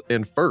 fungus,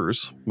 and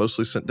furs,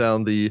 mostly sent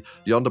down the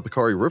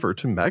Yondapakari River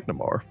to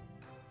Magnamar.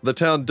 The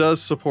town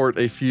does support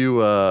a few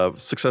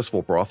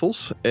successful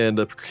brothels and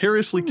a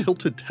precariously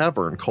tilted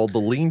tavern called the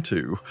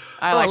Lean-To,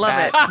 I Oh, like I love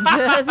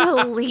that. it.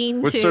 The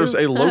lean which serves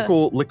a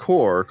local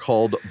liquor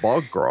called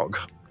Bog Grog.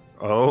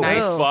 Oh.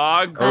 Nice. Oh.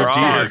 Bog That grog.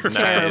 sounds Nice.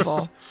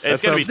 terrible.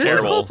 It's That going to be sounds This is a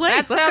terrible. cool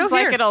place. That Let's sounds go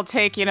like here. it'll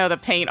take, the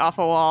paint off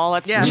a wall.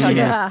 Let's Yeah. chug it.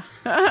 Yeah.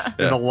 Yeah.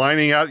 And the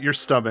lining out your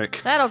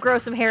stomach. That'll grow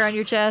some hair on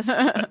your chest.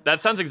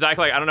 That sounds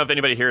exactly like, I don't know if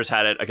anybody here has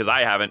had it, because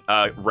I haven't.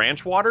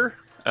 Ranch water,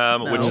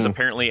 which is No.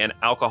 apparently an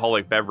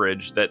alcoholic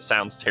beverage that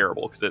sounds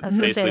terrible, because it I was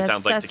gonna say, basically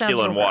sounds like that sounds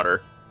tequila and real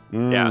water.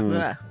 Mm.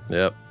 Ugh.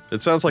 Yep.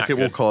 It sounds like Not it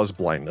will good. cause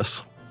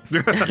blindness.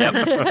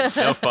 Yep.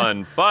 No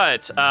fun.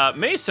 But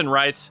Mason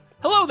writes,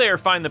 "Hello there,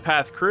 Find the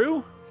Path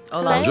crew.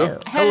 Hola. Hello.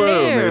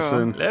 Hello,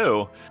 Mason.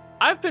 Hello.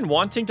 I've been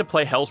wanting to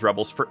play Hell's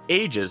Rebels for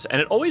ages,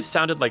 and it always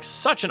sounded like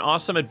such an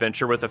awesome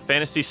adventure with a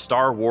fantasy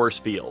Star Wars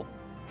feel.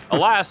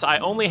 Alas, I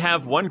only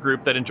have one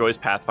group that enjoys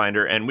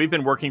Pathfinder, and we've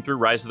been working through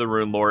Rise of the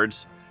Rune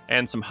Lords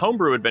and some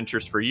homebrew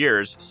adventures for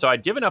years, so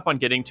I'd given up on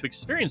getting to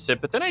experience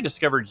it, but then I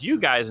discovered you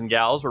guys and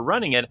gals were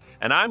running it,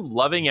 and I'm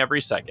loving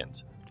every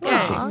second.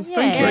 Awesome. Aw,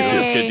 Thank you. yay.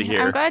 It's good to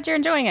hear. I'm glad you're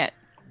enjoying it.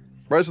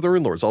 Rise of the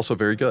Rune Lords also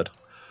very good.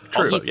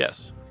 Also,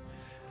 yes.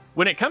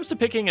 When it comes to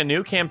picking a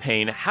new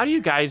campaign, how do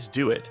you guys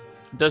do it?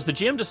 Does the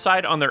GM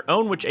decide on their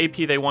own which AP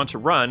they want to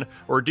run,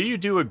 or do you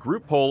do a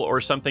group poll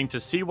or something to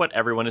see what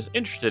everyone is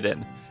interested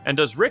in? And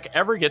does Rick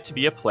ever get to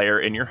be a player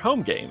in your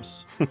home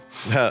games?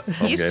 Home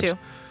Used games. to.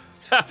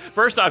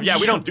 First off, yeah,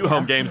 we don't do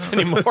home games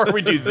anymore.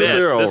 We do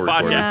They're all this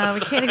recorded. podcast. Yeah, we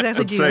can't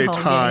exactly Should do say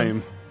home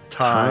games.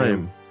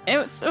 time. It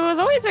was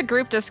always a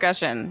group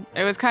discussion.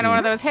 It was kind of one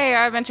of those, hey,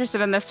 I'm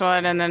interested in this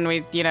one, and then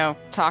we,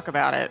 talk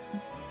about it.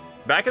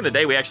 Back in the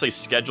day, we actually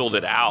scheduled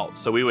it out,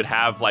 so we would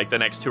have like the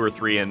next 2 or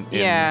 3 in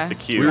Yeah. the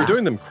queue. We were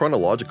doing them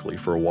chronologically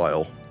for a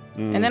while.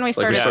 And then we Like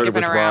started we started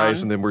skipping with around.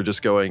 Rise, and then we're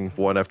just going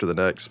one after the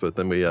next. But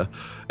then we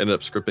ended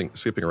up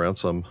skipping around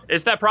some.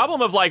 It's that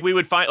problem of like we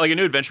would find like a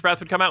new adventure path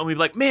would come out and we'd be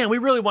like, man, we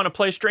really want to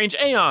play Strange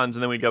Aeons,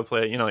 and then we'd go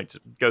play,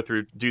 go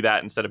through do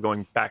that instead of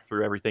going back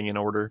through everything in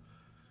order.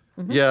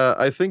 Yeah,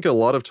 I think a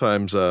lot of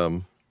times,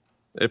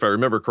 if I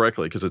remember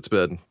correctly, because it's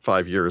been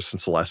 5 years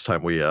since the last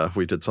time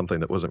we did something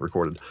that wasn't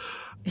recorded,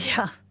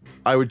 Yeah.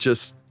 I would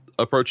just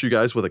approach you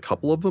guys with a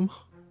couple of them.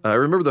 I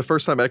remember the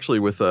first time actually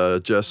with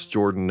Jess,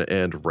 Jordan,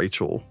 and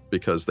Rachel,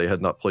 because they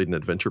had not played an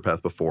adventure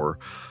path before.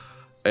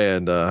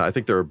 And I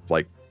think there were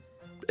like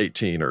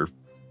 18 or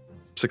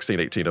 16,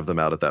 18 of them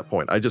out at that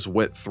point. I just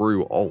went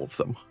through all of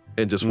them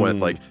and just went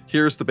like,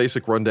 here's the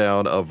basic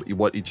rundown of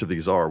what each of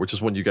these are, which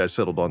is when you guys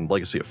settled on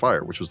Legacy of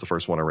Fire, which was the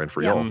first one I ran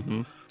for Yeah. y'all.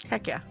 Mm-hmm.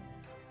 Heck yeah.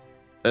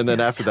 And then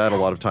after that, a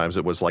lot of times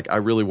it was like, I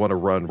really want to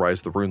run Rise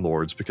of the Rune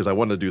Lords because I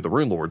want to do the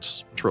Rune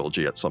Lords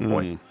trilogy at some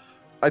point.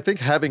 I think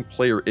having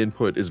player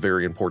input is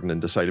very important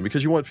in deciding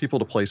because you want people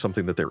to play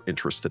something that they're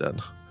interested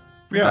in.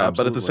 Yeah,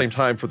 but at the absolutely. same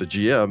time, for the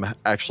GM,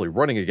 actually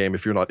running a game,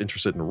 if you're not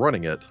interested in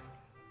running it,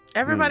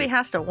 Everybody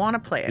has to want to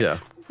play it. yeah.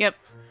 Yep.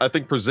 I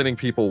think presenting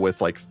people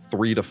with like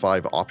 3 to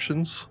 5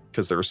 options,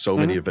 because there are so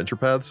many adventure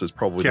paths, is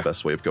probably Yeah. the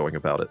best way of going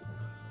about it.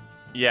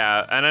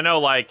 Yeah, and I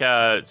know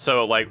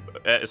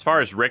as far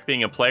as Rick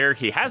being a player,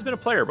 he has been a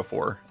player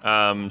before.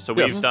 So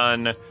we've Yes.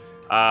 done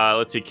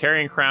let's see,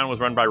 Carrion Crown was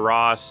run by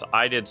Ross.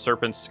 I did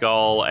Serpent's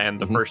Skull and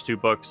the first 2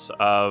 books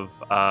of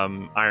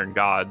Iron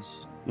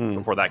Gods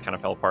before that kind of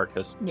fell apart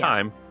because Yeah.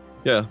 time.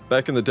 Yeah,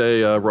 back in the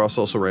day, Ross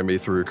also ran me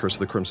through Curse of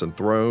the Crimson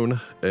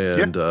Throne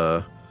and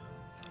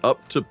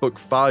up to book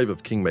 5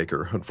 of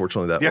Kingmaker.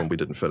 Unfortunately, that Yeah. one we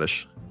didn't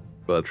finish,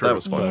 but True. that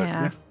was fun.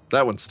 Yeah.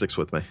 That one sticks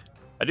with me.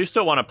 I do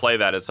still want to play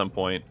that at some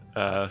point.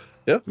 Yeah.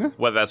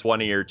 Whether that's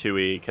 1E or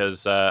 2E,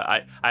 because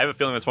I have a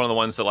feeling that's one of the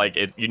ones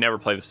that you never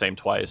play the same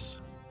twice.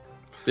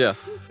 Yeah.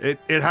 It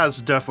has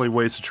definitely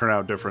ways to turn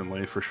out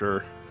differently for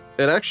sure.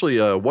 And actually,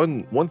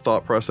 one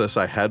thought process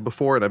I had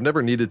before, and I've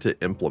never needed to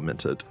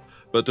implement it,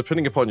 but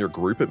depending upon your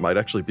group, it might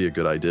actually be a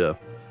good idea,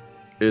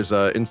 is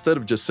instead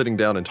of just sitting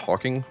down and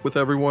talking with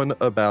everyone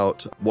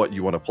about what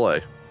you want to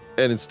play,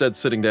 and instead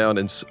sitting down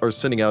or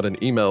sending out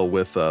an email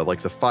with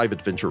like the 5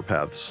 adventure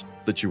paths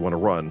that you want to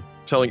run,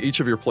 telling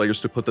each of your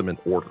players to put them in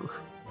order.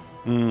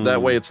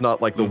 That way, it's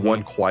not like the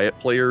one quiet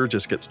player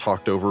just gets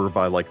talked over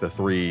by like the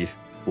 3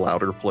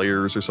 louder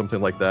players or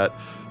something like that,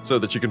 so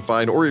that you can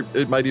find, or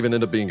it might even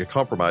end up being a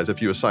compromise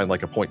if you assign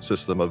like a point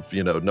system of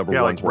number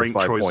Yeah, 1 like worth ranked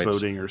 5 choice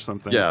points. voting or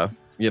something. Yeah,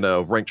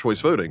 ranked choice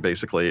voting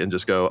basically, and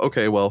just go,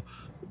 okay, well,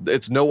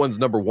 it's no one's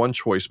number 1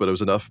 choice, but it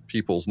was enough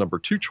people's number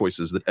 2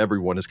 choices that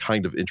everyone is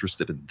kind of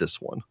interested in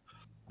this one.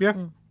 Yeah.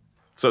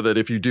 So that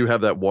if you do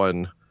have that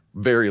one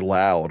very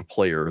loud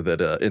player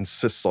that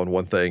insists on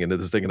one thing and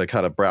is going to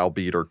kind of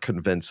browbeat or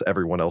convince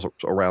everyone else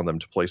around them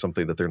to play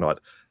something that they're not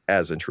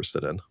as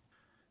interested in.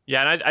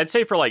 Yeah, and I'd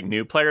say for like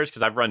new players,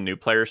 because I've run new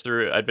players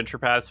through Adventure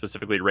Path,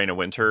 specifically Reign of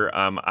Winter.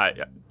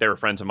 They were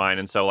friends of mine,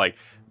 and so like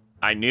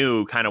I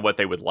knew kind of what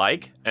they would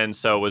like, and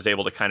so was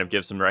able to kind of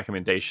give some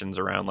recommendations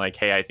around like,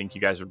 hey, I think you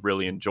guys would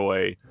really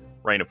enjoy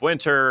Reign of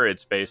Winter.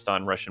 It's based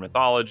on Russian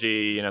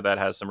mythology, that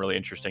has some really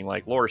interesting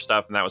like lore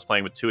stuff, and that was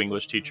playing with 2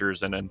 English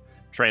teachers and a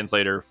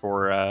translator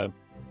for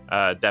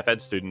deaf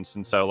ed students,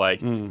 and so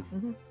like.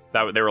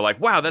 That they were like,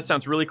 wow, that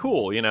sounds really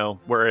cool,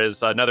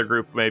 whereas another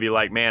group may be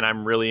like, man,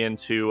 I'm really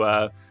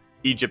into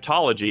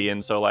Egyptology,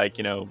 and so like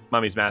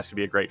Mummy's Mask could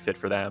be a great fit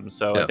for them.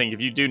 So Yeah. I think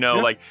if you do know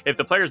like if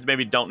the players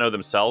maybe don't know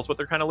themselves what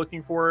they're kind of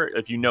looking for,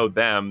 if you know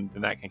them,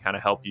 then that can kind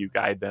of help you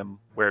guide them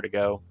where to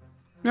go.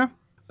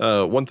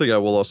 One thing I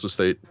will also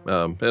state,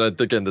 and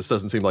again, this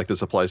doesn't seem like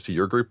this applies to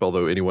your group,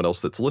 although anyone else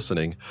that's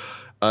listening,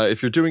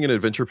 if you're doing an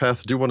adventure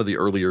path, do one of the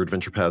earlier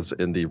adventure paths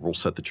in the rule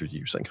set that you're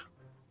using,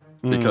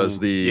 because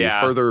the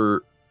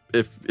further,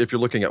 if you're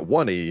looking at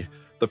 1E,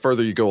 the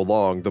further you go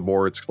along, the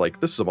more it's like,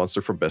 this is a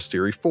monster from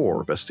Bestiary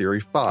 4,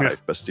 Bestiary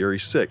 5,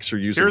 Bestiary 6. You're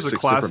using Here's a 6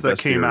 class different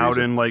that came out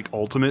bestiaries. in like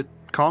Ultimate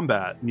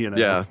Combat,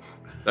 Yeah.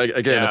 Again,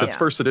 if Yeah. it's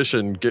first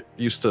edition, get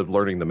used to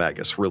learning the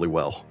Magus really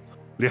well,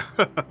 Yeah.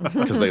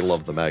 because they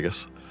love the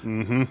Magus.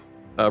 Mm-hmm.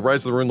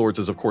 Rise of the Runelords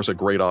is, of course, a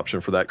great option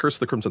for that. Curse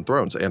of the Crimson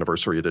Thrones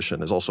Anniversary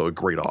Edition is also a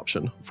great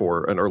option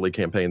for an early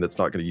campaign that's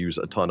not going to use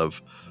a ton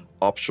of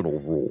optional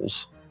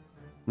rules.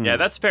 Yeah,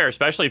 that's fair,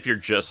 especially if you're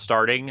just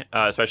starting,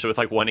 especially with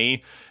like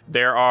 1E.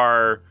 There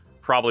are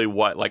probably,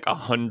 like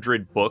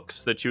 100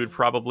 books that you would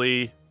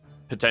probably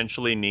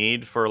potentially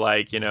need for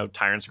like,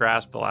 Tyrant's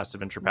Grasp, The Last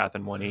Adventure Path,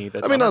 and 1E.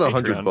 That's I mean, on not our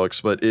 100 Patreon.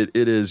 books, but it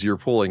is, you're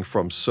pulling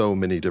from so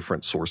many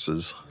different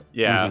sources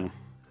Yeah.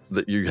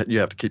 that you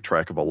have to keep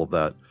track of all of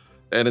that.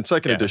 And in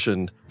second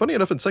edition, funny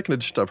enough, in second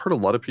edition, I've heard a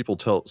lot of people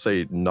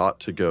say not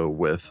to go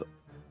with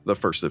the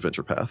first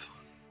adventure path.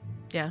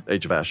 Yeah.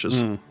 Age of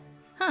Ashes.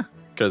 Huh.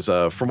 Because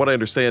from what I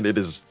understand,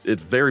 it's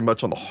very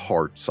much on the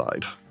hard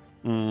side.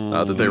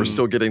 That they were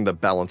still getting the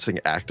balancing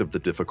act of the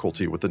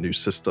difficulty with the new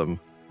system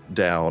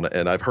down.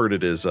 And I've heard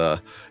it's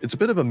a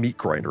bit of a meat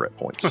grinder at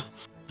points.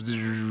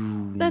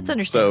 That's So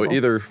understandable.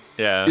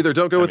 either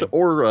don't go with it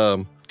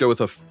or go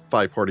with a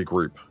 5-party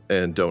group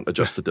and don't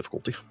adjust the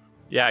difficulty.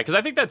 Yeah, because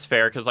I think that's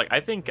fair. Because like I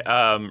think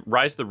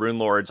Rise of the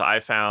Runelords I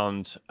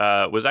found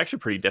was actually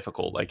pretty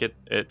difficult. Like it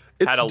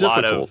had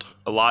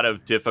a lot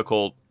of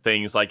difficult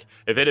things. Like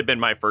if it had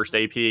been my first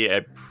AP,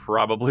 I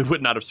probably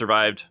would not have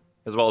survived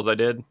as well as I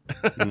did.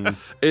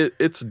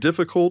 It's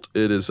difficult.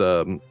 It is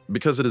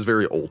because it is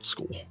very old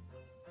school.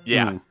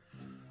 Yeah.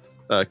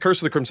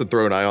 Curse of the Crimson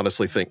Throne, I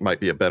honestly think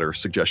might be a better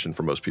suggestion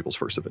for most people's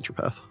first adventure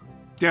path.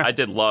 Yeah. I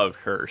did love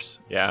Curse.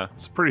 Yeah.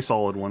 It's a pretty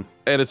solid one.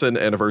 And it's an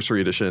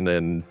anniversary edition,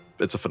 and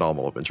it's a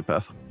phenomenal adventure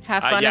path.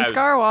 Have fun yeah. in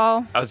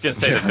Scarwall. I was going to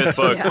say the fifth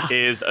book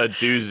is a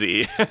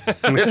doozy.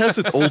 It has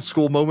its old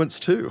school moments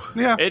too.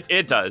 Yeah.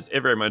 It does. It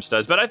very much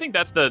does. But I think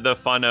that's the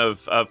fun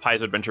of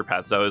Paizo Adventure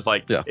Paths, though, is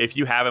like if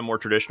you have a more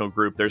traditional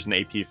group, there's an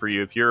AP for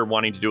you. If you're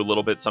wanting to do a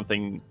little bit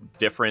something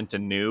different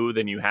and new,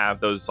 then you have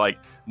those like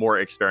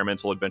more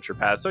experimental adventure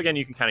paths. So again,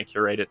 you can kind of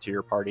curate it to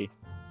your party.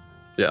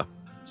 Yeah.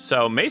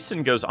 So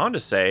Mason goes on to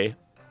say,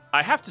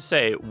 I have to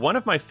say, one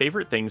of my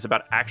favorite things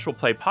about Actual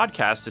Play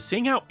Podcast is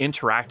seeing how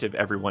interactive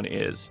everyone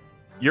is.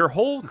 Your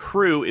whole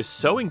crew is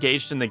so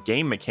engaged in the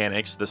game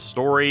mechanics, the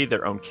story,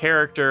 their own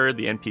character,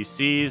 the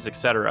NPCs,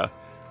 etc.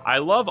 I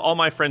love all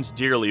my friends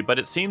dearly, but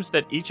it seems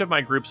that each of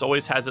my groups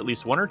always has at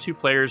least 1 or 2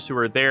 players who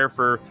are there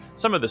for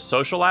some of the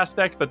social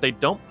aspect, but they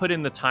don't put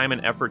in the time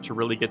and effort to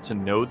really get to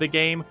know the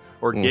game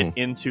or get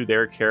into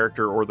their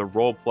character or the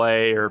role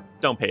play or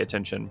don't pay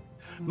attention.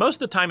 Most of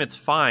the time it's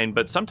fine,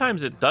 but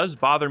sometimes it does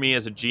bother me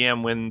as a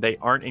GM when they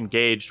aren't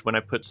engaged when I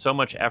put so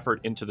much effort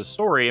into the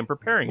story and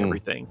preparing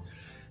everything.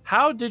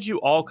 How did you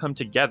all come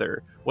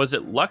together? Was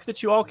it luck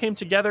that you all came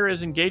together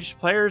as engaged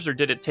players, or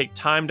did it take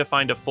time to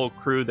find a full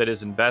crew that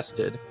is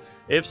invested?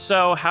 If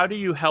so, how do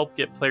you help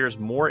get players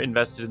more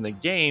invested in the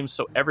game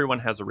so everyone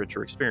has a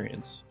richer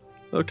experience?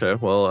 Okay,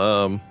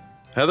 well,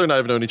 Heather and I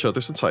have known each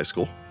other since high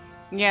school.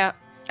 Yeah.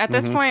 At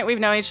this point, we've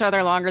known each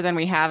other longer than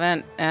we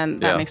haven't,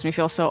 and that makes me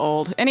feel so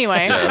old.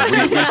 Anyway.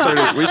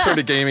 Yeah, we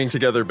started gaming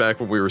together back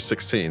when we were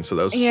 16, so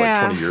that was like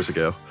 20 years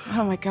ago.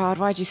 Oh my God,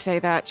 why'd you say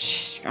that?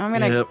 Shh, I'm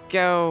going to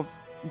go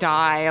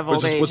die of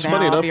old age What's now.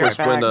 funny I'll enough be was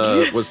right when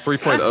back. was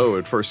 3.0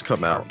 had first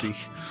come out.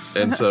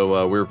 And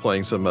so we were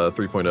playing some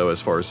 3.0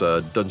 as far as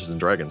Dungeons and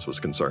Dragons was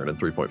concerned, and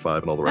 3.5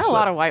 and all the rest a of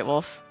lot that. of White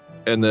Wolf.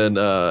 And then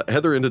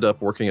Heather ended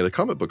up working at a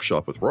comic book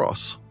shop with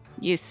Ross.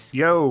 Yes.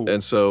 Yo.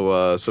 And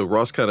so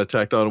Ross kind of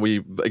tacked on.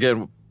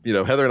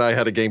 Heather and I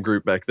had a game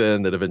group back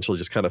then that eventually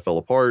just kind of fell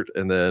apart.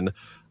 And then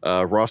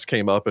Ross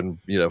came up and,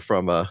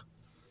 from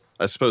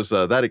I suppose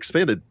that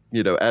expanded,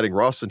 adding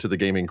Ross into the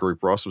gaming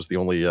group. Ross was the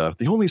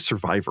only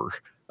survivor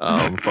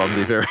from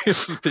the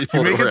various people.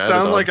 You that make were it added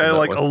sound on like from I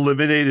that one.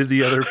 eliminated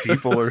the other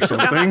people or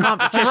something.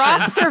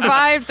 Ross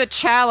survived the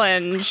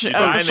challenge. You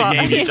die in the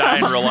game, you die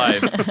in real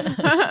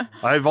life.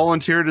 I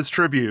volunteered as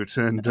tribute,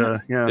 and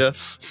Yeah.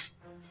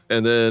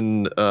 And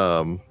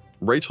then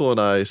Rachel and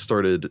I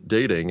started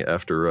dating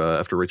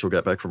after Rachel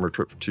got back from her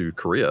trip to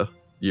Korea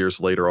years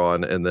later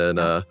on, and then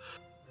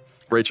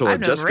Rachel I've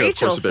and known Jessica,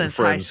 Rachel of course, have been since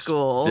high friends.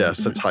 school. Yeah,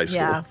 since high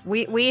school. Yeah,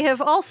 we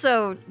have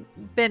also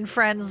been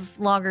friends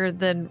longer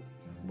than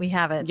we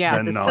haven't. Yeah.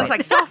 at this Then So it's point.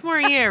 like sophomore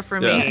year for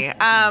me.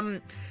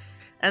 And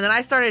then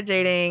I started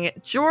dating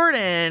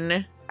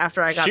Jordan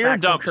after I got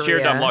back from Korea. Sheer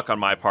dumb luck on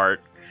my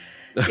part.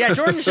 Yeah,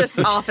 Jordan's just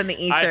off in the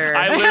ether.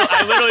 I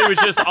literally was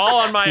just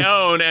all on my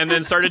own and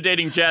then started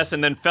dating Jess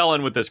and then fell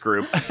in with this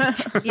group.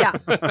 yeah.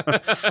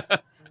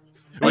 It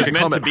Like was a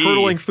meant to comet be.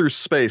 hurtling through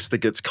space that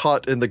gets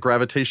caught in the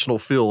gravitational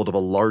field of a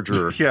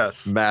larger,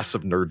 yes.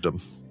 massive nerddom.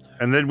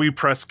 And then we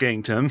press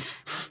ganked him.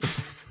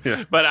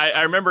 But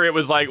I remember it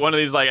was like one of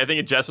these, like, I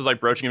think Jess was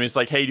like broaching him. He's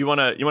like, hey, do you want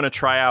to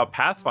try out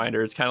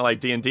Pathfinder? It's kind of like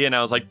D&D. And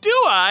I was like, do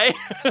I?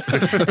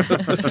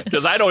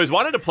 Because I'd always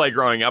wanted to play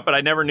growing up, but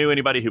I never knew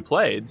anybody who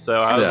played. So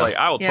I was like,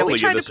 I will yeah, totally we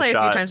give tried to this play a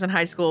a few shot. times in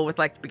high school with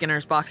like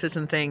beginners boxes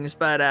and things,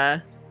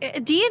 but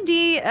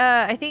D&D,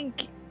 I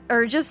think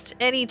or just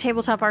any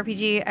tabletop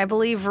RPG, I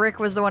believe Rick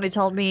was the one who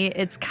told me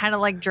it's kind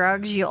of like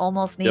drugs. You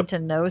almost need Yep. to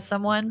know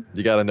someone.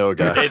 You got to know a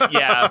guy.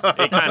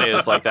 It kind of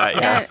is like that.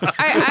 Yeah.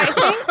 I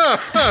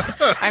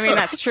think, I mean,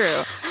 that's true.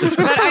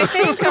 But I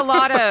think a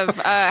lot of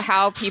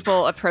how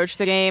people approach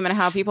the game and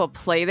how people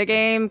play the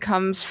game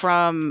comes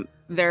from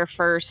their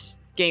first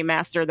game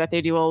master that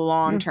they do a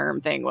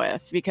long-term thing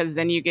with, because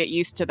then you get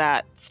used to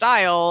that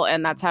style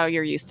and that's how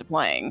you're used to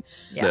playing.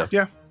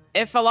 Yeah.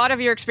 If a lot of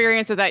your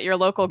experience is at your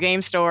local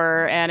game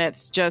store and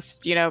it's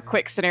just,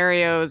 quick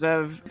scenarios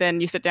of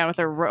then you sit down with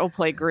a role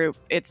play group,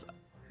 it's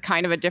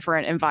kind of a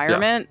different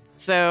environment.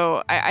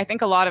 So I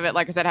think a lot of it,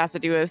 like I said, has to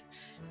do with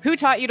who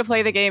taught you to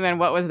play the game and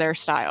what was their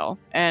style.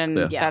 And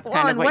that's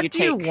kind of and what you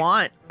take. What do you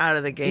want out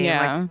of the game?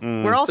 Yeah. Like,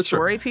 we're all That's true.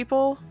 story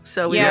people,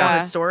 so we Yeah.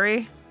 wanted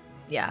story.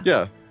 Yeah.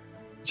 Yeah.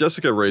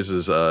 Jessica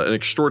raises an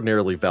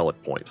extraordinarily valid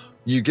point.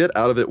 You get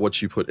out of it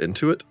what you put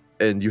into it,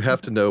 and you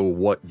have to know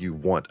what you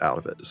want out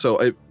of it. So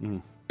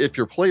if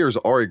your players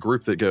are a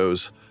group that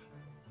goes,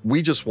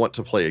 we just want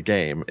to play a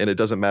game, and it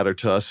doesn't matter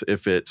to us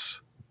if it's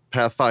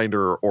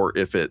Pathfinder or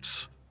if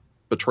it's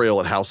Betrayal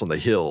at House on the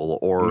Hill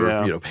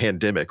or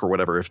Pandemic or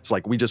whatever, if it's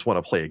like we just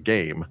want to play a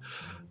game,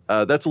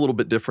 that's a little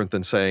bit different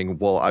than saying,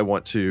 well, I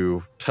want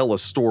to tell a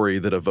story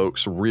that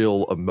evokes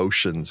real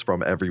emotions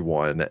from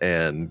everyone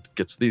and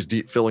gets these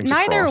deep feelings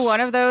Neither across.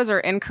 one of those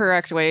are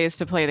incorrect ways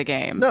to play the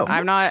game. No.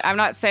 I'm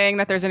not saying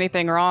that there's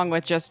anything wrong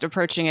with just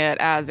approaching it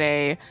as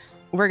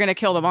we're going to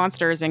kill the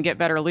monsters and get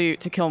better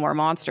loot to kill more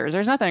monsters.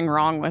 There's nothing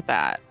wrong with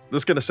that. This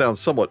is going to sound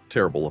somewhat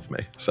terrible of me,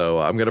 so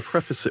I'm going to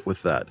preface it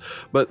with that.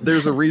 But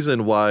there's a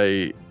reason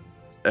why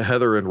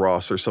Heather and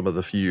Ross are some of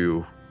the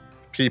few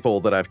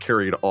people that I've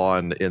carried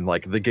on in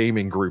like the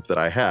gaming group that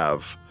I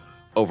have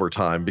over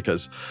time,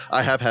 because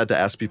I have had to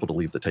ask people to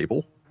leave the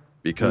table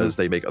because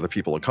they make other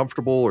people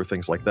uncomfortable or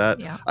things like that.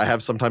 Yeah. I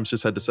have sometimes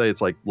just had to say,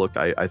 it's like, look,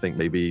 I think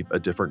maybe a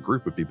different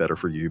group would be better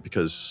for you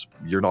because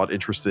you're not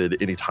interested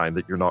any time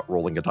that you're not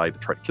rolling a die to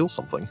try to kill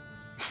something.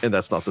 And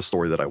that's not the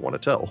story that I want to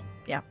tell.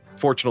 Yeah.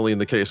 Fortunately, in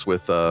the case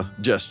with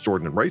Jess,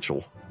 Jordan, and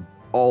Rachel,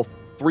 all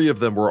three of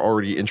them were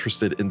already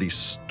interested in the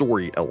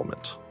story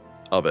element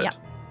of it. Yeah.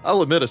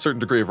 I'll admit a certain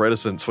degree of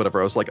reticence whenever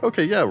I was like,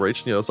 okay, yeah,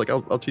 Rach, it's like,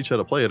 I'll teach you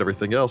how to play and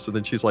everything else. And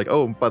then she's like,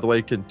 oh, by the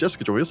way, can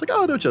Jessica join me? I was like,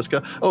 oh, no,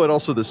 Jessica. Oh, and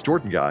also this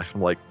Jordan guy.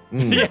 I'm like,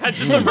 Yeah,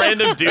 just a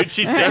random dude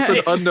she's that's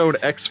dating. an unknown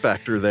X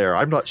factor there.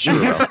 I'm not sure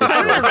about this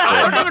one.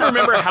 I don't even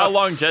remember how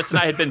long Jess and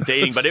I had been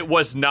dating, but it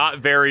was not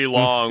very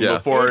long Yeah.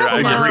 before No,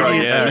 I got drug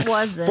in. it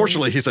wasn't.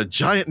 Fortunately, he's a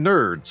giant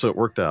nerd, so it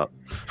worked out.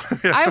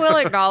 I will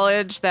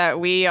acknowledge that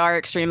we are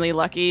extremely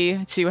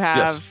lucky to have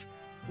Yes.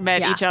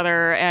 met Yeah. each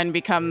other and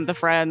become the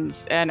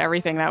friends and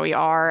everything that we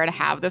are and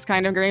have this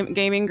kind of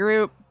gaming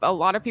group. A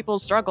lot of people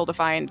struggle to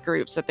find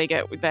groups that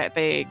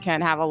they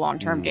can have a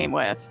long-term game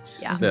with.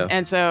 Yeah. Yeah.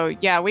 And so,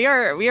 we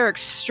are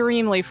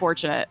extremely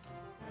fortunate.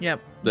 Yep.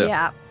 Yeah.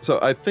 Yeah. So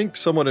I think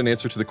somewhat in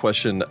answer to the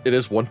question, it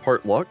is one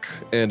part luck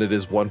and it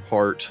is one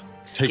part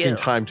taking Skill.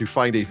 time to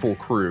find a full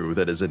crew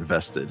that is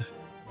invested.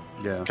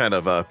 Yeah. Kind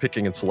of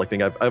picking and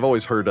selecting. I've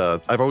always heard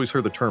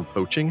the term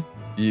poaching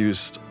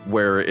used,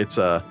 where it's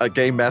a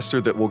game master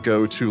that will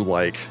go to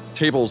like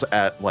tables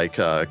at like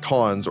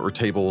cons or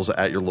tables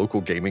at your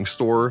local gaming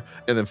store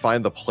and then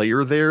find the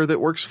player there that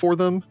works for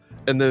them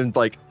and then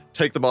like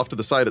take them off to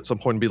the side at some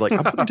point and be like,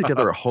 I'm putting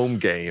together a home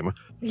game.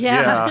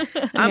 Yeah.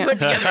 I'm putting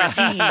together a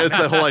team. It's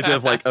that whole idea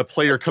of like a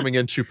player coming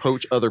in to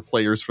poach other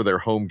players for their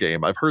home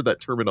game. I've heard that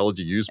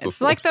terminology used before. It's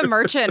like the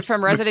merchant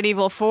from Resident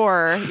Evil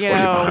 4,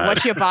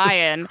 what you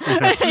buying.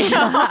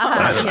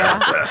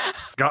 Yeah.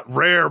 Got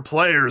rare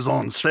players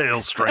on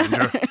sale,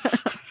 stranger.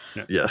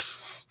 Yes.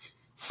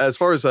 As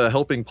far as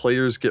helping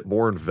players get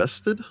more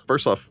invested,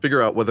 first off,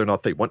 figure out whether or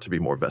not they want to be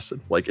more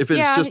invested. Like if it's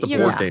Yeah, just a you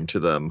board know. game to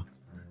them.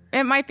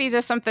 It might be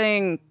just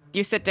something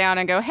you sit down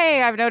and go,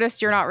 hey, I've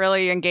noticed you're not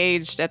really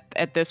engaged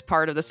at this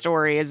part of the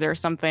story. Is there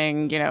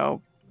something, Yeah.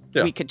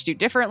 we could do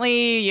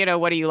differently?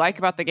 What do you like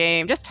about the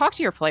game? Just talk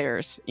to your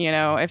players,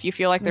 if you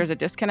feel like there's a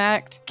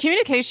disconnect.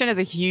 Communication is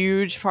a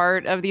huge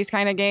part of these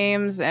kind of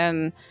games.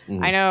 And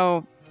Mhm. I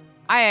know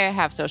I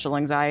have social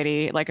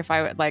anxiety. Like if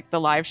I like the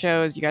live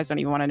shows, you guys don't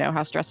even want to know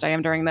how stressed I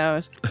am during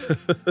those.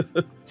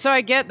 So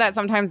I get that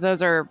sometimes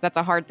that's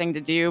a hard thing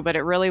to do, but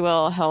it really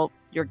will help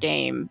your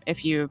game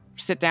if you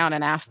sit down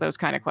and ask those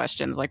kind of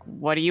questions. Like,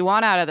 what do you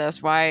want out of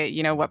this? Why,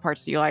 what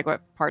parts do you like?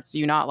 What parts do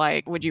you not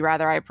like? Would you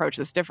rather I approach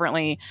this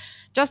differently?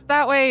 Just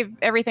that way,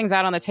 everything's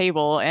out on the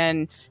table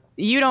and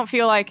you don't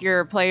feel like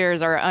your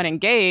players are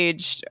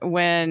unengaged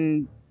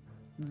when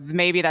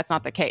maybe that's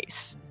not the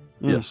case.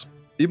 Yes.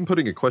 Even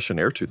putting a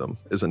questionnaire to them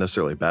isn't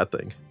necessarily a bad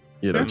thing.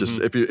 Just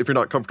Mhm. if you're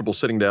not comfortable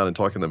sitting down and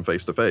talking to them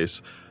face to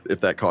face,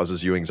 if that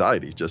causes you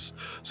anxiety, just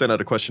send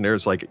out a questionnaire.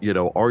 It's like,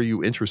 are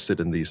you interested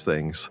in these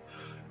things?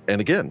 And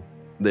again,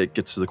 that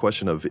gets to the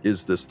question of,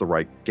 is this the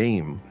right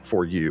game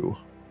for you?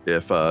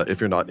 If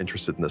you're not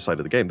interested in this side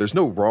of the game, there's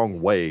no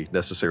wrong way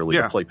necessarily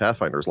Yeah. to play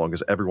Pathfinder as long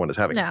as everyone is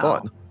having No.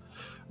 fun.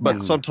 But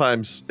Mm.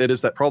 sometimes it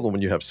is that problem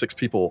when you have 6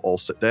 people all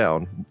sit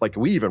down. Like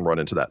we even run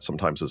into that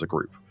sometimes as a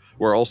group,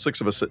 where all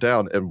 6 of us sit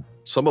down and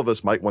some of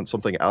us might want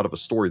something out of a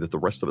story that the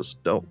rest of us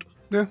don't.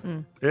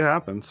 It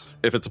happens.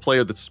 If it's a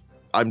player that's,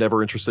 I'm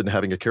never interested in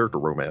having a character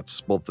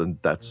romance, well, then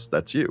that's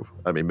you.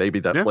 I mean,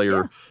 maybe that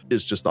player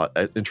is just not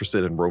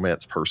interested in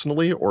romance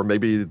personally, or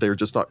maybe they're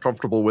just not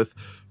comfortable with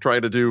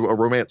trying to do a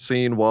romance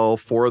scene while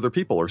 4 other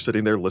people are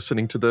sitting there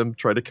listening to them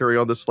try to carry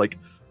on this like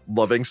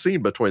loving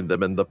scene between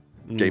them and the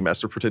game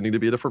master pretending to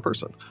be a different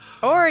person.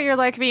 Or you're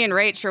like me and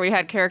Rach, where we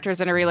had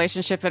characters in a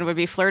relationship and would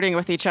be flirting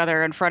with each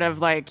other in front of,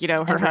 like, you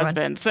know, her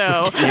husband.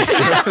 So That's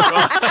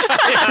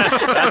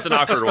an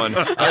awkward one.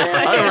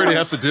 I already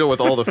have to deal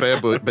with all the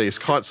fan base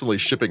constantly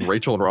shipping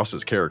Rachel and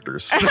Ross's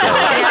characters. So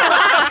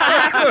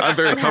I'm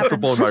very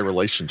comfortable in my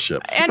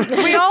relationship. And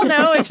we all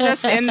know it's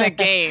just in the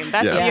game.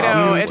 That's, Yeah. you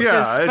know, it's Yeah,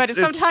 just, but it's-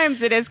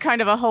 sometimes it is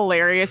kind of a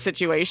hilarious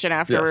situation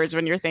afterwards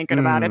when you're thinking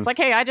about it. It's like,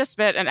 hey, I just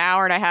spent an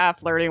hour and a half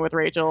flirting with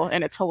Rachel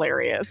and it's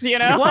hilarious, you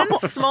know? One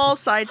small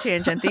side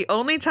tangent. The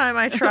only time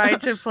I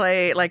tried to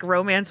play like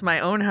romance my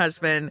own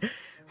husband,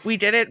 we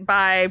did it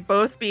by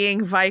both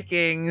being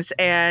Vikings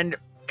and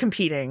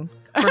competing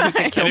for who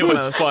could kill And it the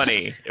was most.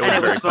 funny. It was And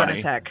it was very fun funny.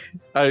 as heck.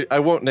 I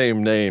won't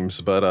name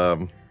names, but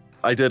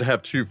I did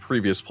have 2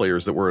 previous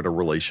players that were in a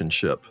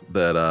relationship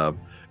that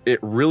it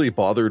really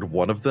bothered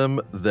one of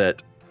them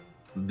that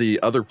the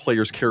other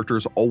player's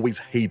characters always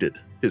hated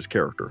his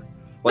character.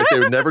 Like they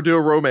would never do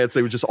a romance.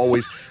 They would just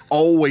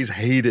always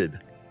hated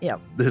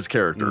his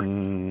character.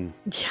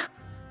 Yeah.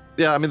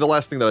 Yeah, I mean, the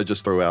last thing that I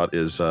just throw out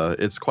is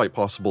it's quite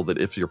possible that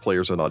if your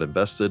players are not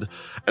invested,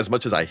 as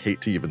much as I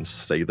hate to even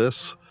say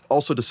this,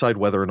 also decide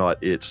whether or not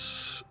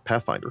it's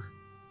Pathfinder.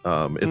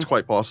 It's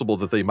quite possible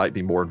that they might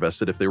be more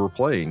invested if they were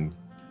playing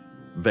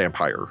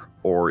Vampire,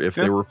 or if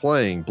they were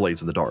playing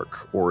Blades in the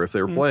Dark, or if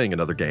they were playing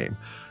another game.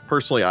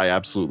 Personally, I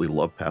absolutely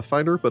love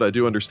Pathfinder, but I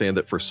do understand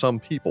that for some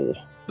people,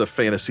 the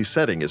fantasy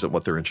setting isn't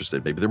what they're interested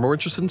in. Maybe they're more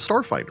interested in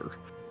Starfinder.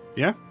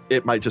 Yeah.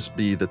 It might just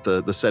be that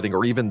the setting,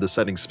 or even the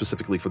setting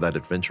specifically for that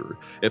adventure,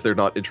 if they're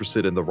not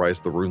interested in the Rise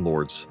of the Rune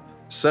Lords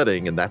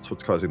setting, and that's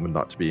what's causing them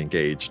not to be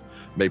engaged,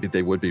 maybe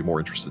they would be more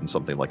interested in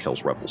something like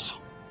Hell's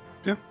Rebels.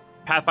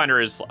 Pathfinder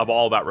is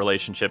all about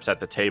relationships at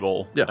the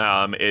table.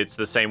 Yeah. It's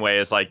the same way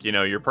as, like, you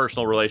know, your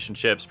personal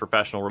relationships,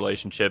 professional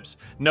relationships.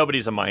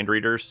 Nobody's a mind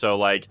reader, so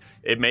like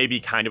it may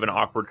be kind of an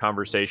awkward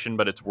conversation,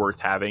 but it's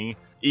worth having,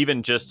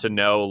 even just to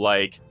know,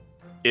 like,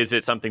 is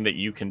it something that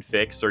you can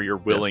fix or you're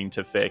willing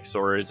to fix,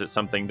 or is it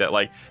something that,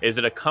 like, is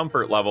it a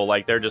comfort level?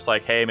 Like they're just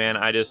like, hey man,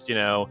 I just, you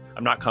know,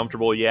 I'm not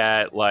comfortable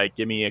yet. Like,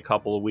 give me a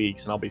couple of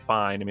weeks and I'll be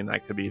fine. I mean,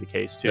 that could be the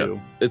case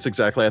too. Yeah. It's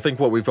exactly, I think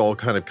what we've all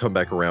kind of come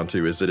back around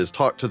to is it is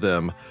talk to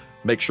them,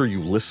 make sure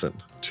you listen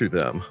to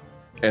them,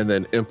 and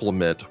then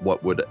implement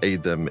what would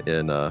aid them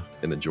in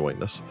enjoying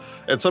this.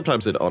 And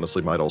sometimes it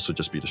honestly might also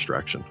just be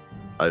distraction.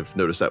 I've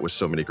noticed that with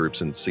so many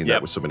groups and seen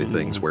that with so many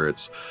things where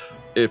it's,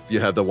 if you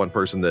have the one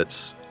person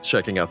that's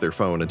checking out their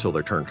phone until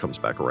their turn comes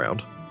back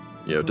around,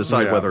 you know,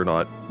 decide whether or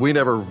not, we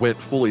never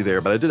went fully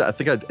there, but I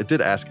think I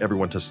did ask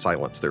everyone to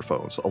silence their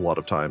phones a lot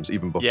of times,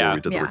 even before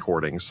we did the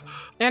recordings.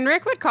 And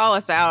Rick would call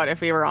us out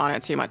if we were on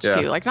it too much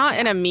too. Like, not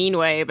in a mean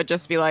way, but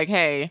just be like,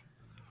 hey,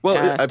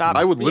 well, stop,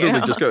 I would literally you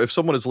know? just go, if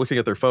someone is looking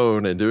at their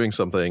phone and doing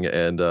something,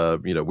 and,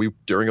 you know,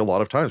 during a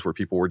lot of times where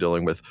people were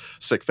dealing with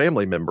sick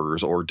family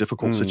members or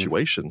difficult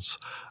situations,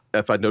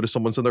 if I notice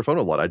someone's on their phone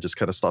a lot, I just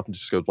kind of stop and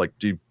just go, like,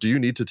 do you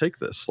need to take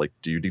this? Like,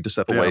 do you need to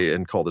step away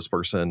and call this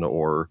person,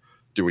 or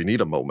do we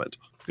need a moment?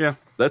 Yeah.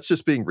 That's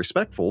just being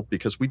respectful,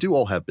 because we do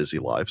all have busy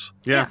lives.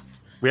 Yeah.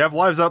 We have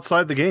lives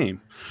outside the game.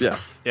 Yeah.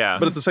 Yeah.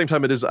 But at the same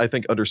time, it is, I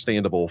think,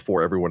 understandable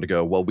for everyone to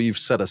go, well, we've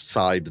set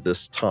aside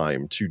this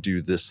time to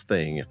do this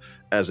thing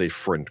as a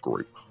friend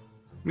group.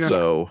 Yeah.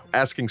 So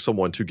asking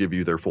someone to give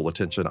you their full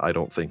attention, I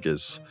don't think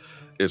is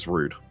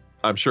rude.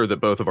 I'm sure that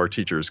both of our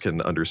teachers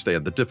can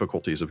understand the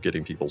difficulties of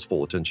getting people's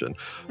full attention,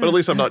 but at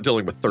least I'm not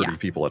dealing with 30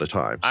 people at a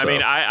time. I so.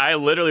 mean, I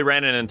literally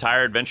ran an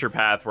entire adventure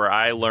path where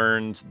I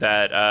learned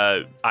that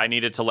I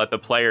needed to let the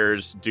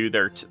players do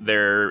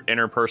their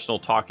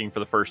interpersonal talking for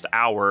the first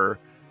hour,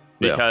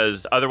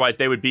 because otherwise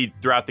they would be,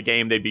 throughout the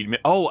game, they'd be,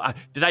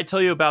 did I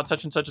tell you about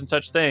such and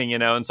such thing, you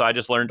know? And so I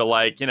just learned to,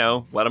 like, you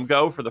know, let them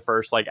go for the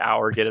first, like,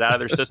 hour, get it out of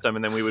their system,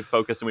 and then we would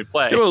focus and we'd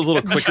play. You know those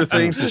little clicker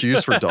things that you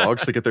use for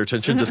dogs to get their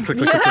attention? Just click,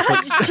 click,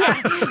 click,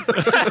 click,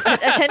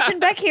 click.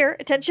 Attention back here.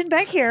 Attention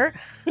back here.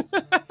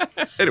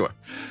 Anyway.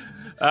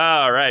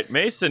 All right.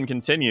 Mason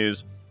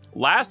continues.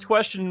 Last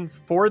question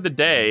for the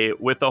day.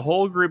 With the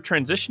whole group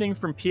transitioning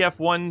from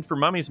PF1 for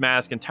Mummy's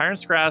Mask and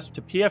Tyrant's Grasp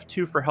to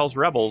PF2 for Hell's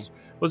Rebels,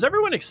 was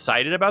everyone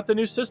excited about the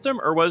new system,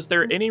 or was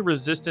there any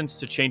resistance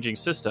to changing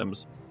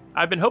systems?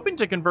 I've been hoping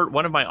to convert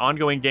one of my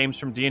ongoing games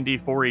from D&D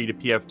 4E to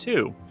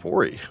PF2.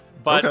 4E.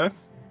 But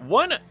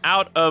one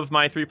out of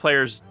my 3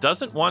 players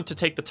doesn't want to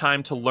take the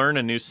time to learn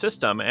a new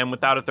system, and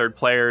without a third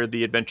player,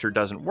 the adventure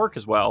doesn't work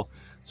as well.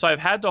 So I've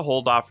had to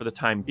hold off for the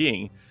time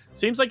being.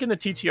 Seems like in the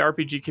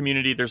TTRPG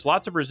community, there's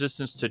lots of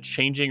resistance to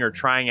changing or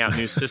trying out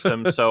new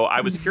systems, so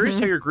I was curious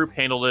how your group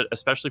handled it,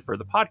 especially for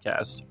the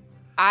podcast.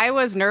 I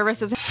was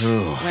nervous as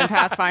when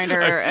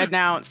Pathfinder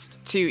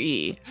announced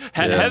 2E.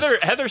 Yes.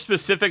 Heather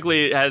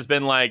specifically has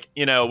been like,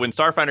 when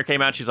Starfinder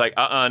came out, she's like,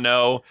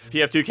 no.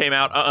 PF2 came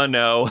out,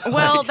 no.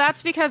 Well,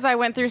 that's because I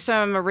went through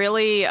some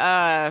really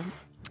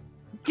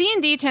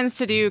D&D tends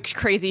to do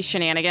crazy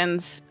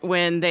shenanigans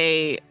when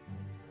they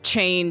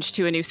change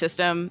to a new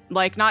system.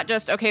 Like, not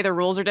just, okay, the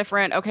rules are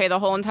different. Okay, the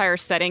whole entire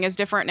setting is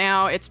different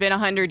now. It's been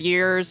 100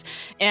 years,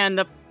 and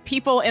the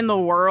people in the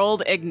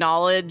world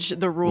acknowledge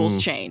the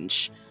rules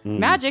change.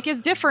 Magic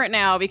is different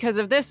now because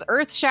of this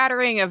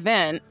earth-shattering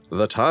event.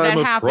 The time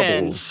of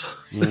happened. troubles.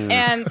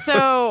 And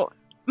so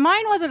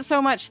mine wasn't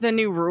so much the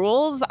new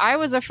rules. I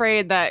was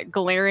afraid that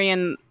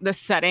Golarion, the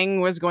setting,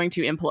 was going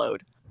to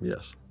implode.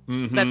 Yes.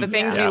 That the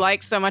things we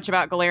liked so much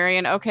about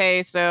Golarion,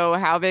 okay, so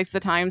how big's the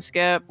time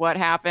skip? What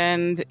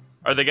happened?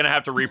 Are they going to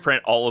have to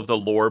reprint all of the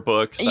lore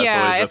books? That's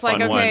yeah, always a it's like,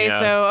 fun okay,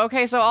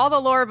 one. so all the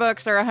lore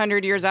books are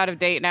 100 years out of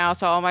date now,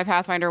 so all my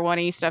Pathfinder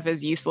 1E stuff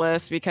is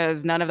useless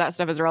because none of that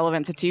stuff is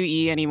relevant to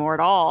 2E anymore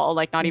at all,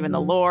 like not even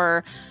the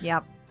lore.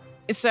 Yep.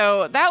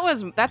 So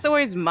that's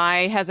always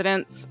my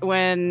hesitance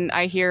when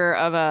I hear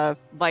of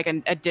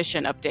an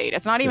edition update.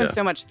 It's not even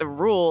so much the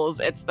rules,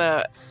 it's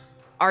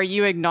are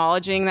you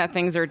acknowledging that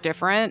things are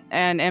different?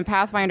 And in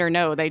Pathfinder,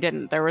 no, they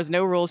didn't. There was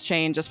no rules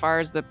change as far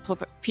as the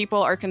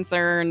people are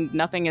concerned.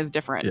 Nothing is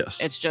different.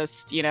 Yes. It's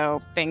just,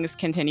 things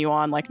continue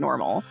on like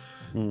normal.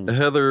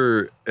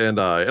 Heather and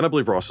I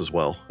believe Ross as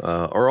well,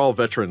 are all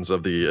veterans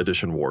of the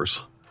Edition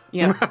Wars.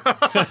 Yeah.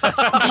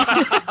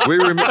 We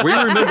remember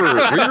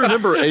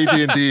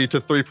AD&D to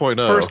 3.0.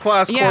 First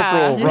class Yeah.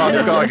 Corporal Ross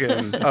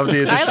Scoggin of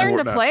the edition. I learned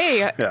to Wartnut. play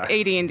Yeah.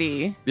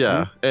 AD&D.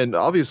 Yeah, and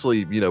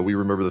obviously, we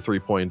remember the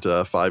 3.5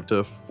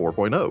 to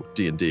 4.0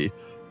 D&D,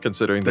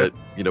 considering that,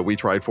 we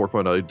tried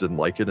 4.0, didn't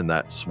like it, and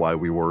that's why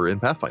we were in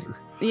Pathfinder.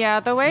 Yeah,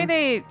 the way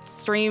they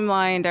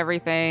streamlined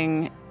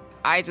everything,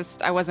 I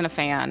wasn't a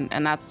fan,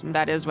 and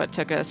that is what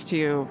took us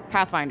to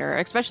Pathfinder,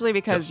 especially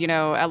because,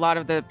 a lot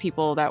of the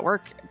people that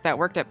worked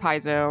at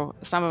Paizo,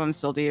 some of them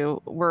still do,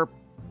 were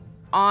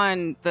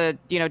on the,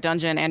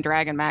 Dungeon and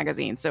Dragon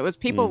magazine. So it was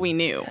people we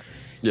knew.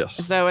 Yes.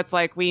 So it's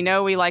like, we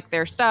know we like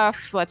their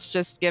stuff. Let's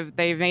just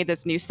they made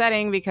this new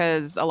setting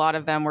because a lot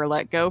of them were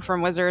let go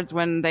from Wizards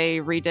when they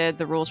redid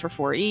the rules for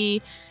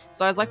 4E.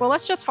 So I was like, well,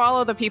 let's just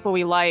follow the people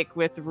we like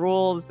with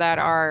rules that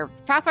are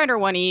Pathfinder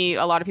 1E.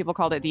 A lot of people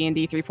called it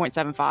D&D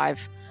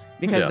 3.75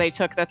 because they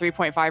took the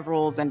 3.5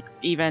 rules and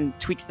even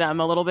tweaked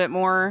them a little bit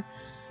more.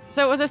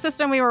 So it was a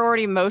system we were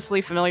already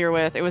mostly familiar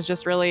with. It was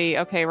just really,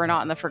 okay, we're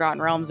not in the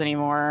Forgotten Realms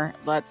anymore.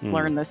 Let's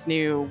learn this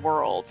new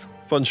world.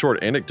 Fun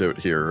short anecdote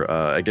here.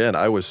 Again,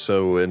 I was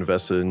so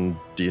invested in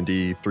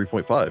D&D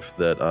 3.5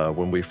 that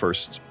when we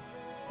first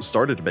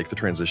started to make the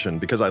transition,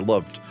 because I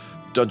loved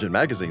Dungeon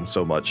Magazine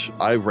so much,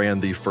 I ran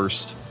the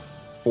first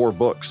 4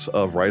 books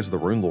of Rise of the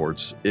Rune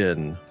Lords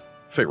in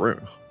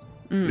Faerun.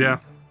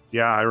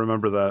 Yeah, I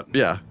remember that.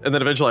 Yeah, and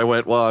then eventually I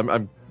went, well,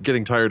 I'm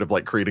getting tired of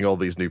creating all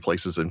these new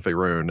places in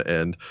Faerun,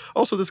 and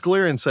also this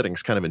Golarion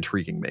setting's kind of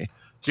intriguing me.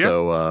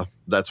 So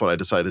that's when I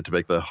decided to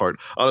make the hard.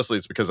 Honestly,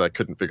 it's because I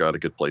couldn't figure out a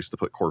good place to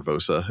put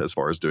Korvosa as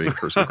far as doing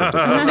Curse of Cryptic.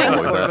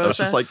 I was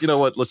just like, you know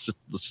what? Let's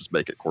just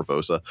make it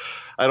Korvosa.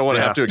 I don't want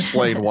to have to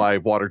explain why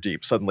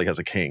Waterdeep suddenly has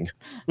a king.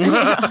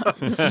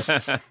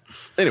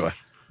 Anyway.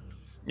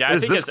 Yeah, I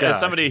think as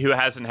somebody who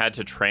hasn't had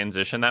to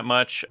transition that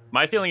much,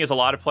 my feeling is a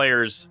lot of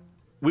players,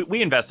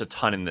 we invest a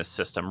ton in this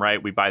system,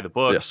 right? We buy the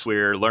books, Yes.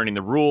 We're learning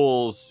the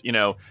rules,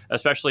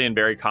 especially in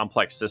very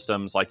complex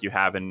systems like you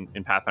have in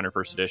Pathfinder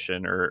First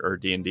Edition or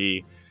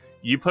D&D.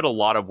 You put a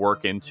lot of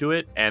work into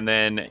it, and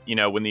then,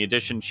 when the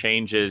edition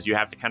changes, you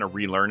have to kind of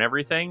relearn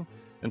everything.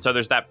 And so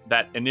there's that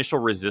initial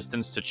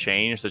resistance to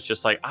change that's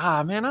just like,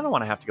 man, I don't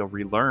want to have to go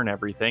relearn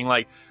everything.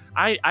 Like,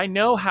 I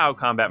know how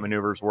combat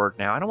maneuvers work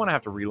now. I don't want to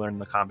have to relearn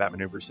the combat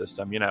maneuver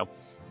system,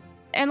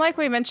 And like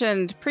we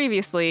mentioned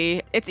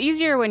previously, it's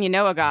easier when you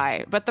know a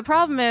guy. But the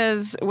problem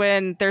is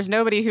when there's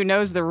nobody who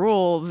knows the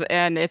rules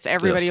and it's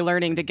everybody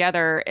learning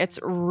together, it's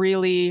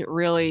really,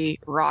 really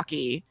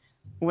rocky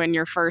when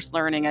you're first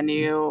learning a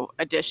new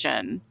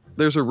edition.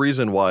 There's a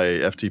reason why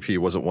FTP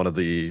wasn't one of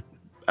the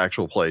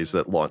actual plays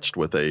that launched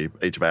with a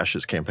Age of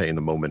Ashes campaign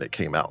the moment it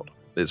came out.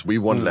 Is we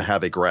wanted to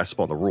have a grasp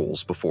on the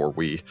rules before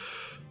we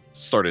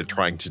started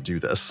trying to do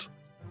this.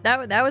 That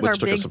was which our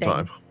took big us some thing.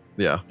 time.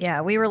 Yeah.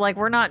 Yeah, we were like,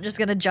 we're not just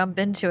going to jump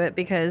into it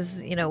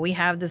because, we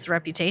have this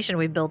reputation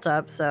we built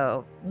up.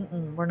 So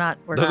we're not.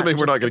 Doesn't mean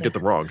we're not going to get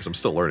them wrong because I'm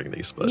still learning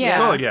these. But Yeah.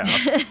 Well,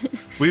 yeah.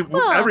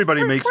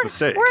 Everybody makes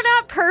mistakes. We're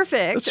not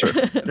perfect.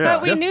 That's true.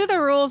 But we knew the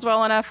rules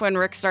well enough when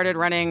Rick started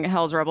running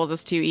Hell's Rebels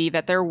as 2E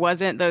that there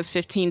wasn't those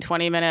 15,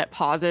 20-minute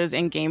pauses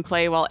in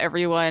gameplay while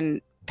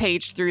everyone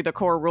paged through the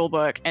core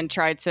rulebook and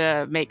tried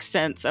to make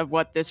sense of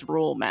what this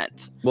rule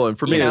meant. Well, and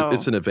for me,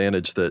 it's an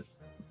advantage that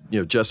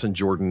Jess and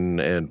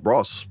Jordan and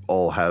Ross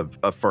all have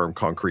a firm,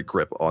 concrete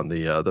grip on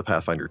the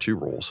Pathfinder 2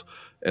 rules,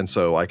 and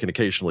so I can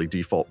occasionally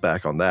default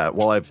back on that.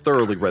 While I've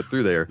thoroughly read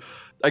through there,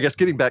 I guess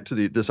getting back to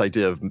this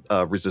idea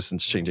of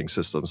resistance changing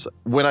systems.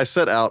 When I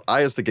set out,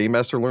 I as the game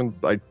master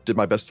I did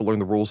my best to learn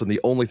the rules, and the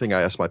only thing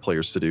I asked my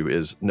players to do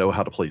is know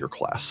how to play your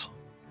class.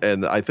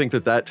 And I think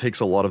that takes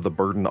a lot of the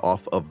burden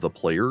off of the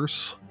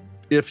players.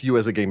 If you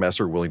as a game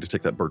master are willing to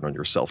take that burden on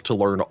yourself to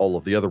learn all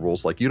of the other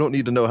rules, like you don't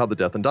need to know how the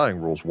death and dying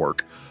rules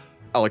work.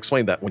 I'll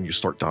explain that when you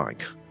start dying.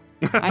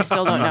 I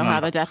still don't know how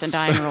the death and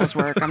dying rules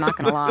work. I'm not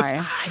going to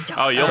lie. I don't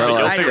Oh, you'll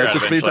know. figure it That out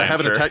just means I eventually, I'm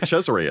haven't sure. attacked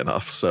Cesare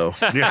enough, so.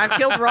 I've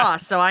killed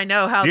Ross, so I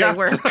know how Yeah. they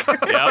work.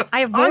 Yep. I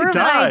have more of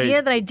an died.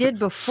 idea than I did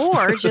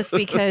before, just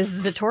because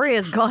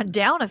Vittoria's gone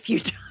down a few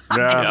times.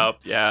 Yeah. Yep.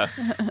 Yeah.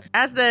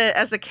 As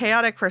the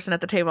chaotic person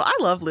at the table, I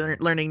love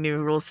learning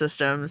new rule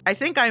systems. I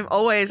think I'm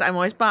always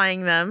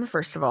buying them.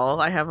 First of all,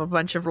 I have a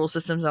bunch of rule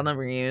systems on the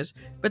reuse,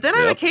 but then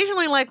I'm Yep.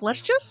 occasionally like,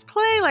 let's just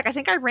play. Like I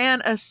think I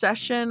ran a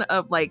session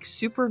of like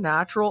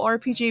Supernatural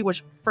RPG,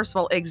 which first of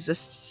all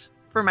exists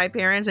for my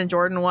parents and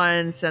Jordan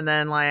once, and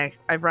then like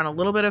I've run a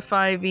little bit of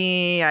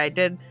 5e. I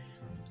did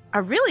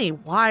a really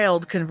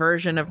wild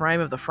conversion of Rime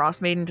of the Frost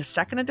Maiden to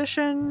 2nd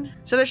edition.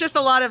 So there's just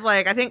a lot of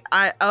like, I think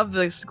of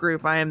this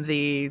group, I am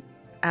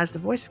as the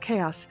voice of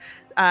chaos,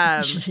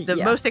 the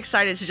Yeah. most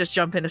excited to just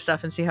jump into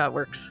stuff and see how it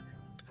works.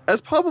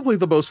 As probably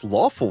the most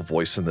lawful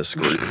voice in this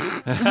group,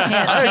 I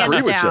Hands agree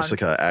with down.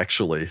 Jessica,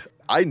 actually.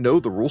 I know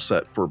the rule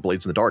set for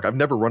Blades in the Dark. I've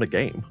never run a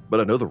game, but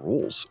I know the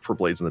rules for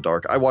Blades in the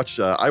Dark. I watch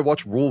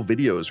rule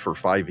videos for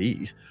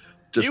 5e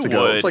just You to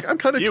go. would. It's like, I'm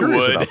kind of You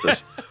curious would. about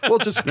this. Well,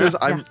 just because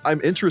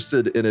I'm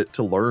interested in it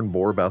to learn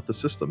more about the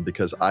system,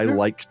 because I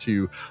like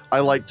to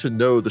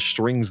know the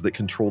strings that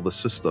control the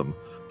system,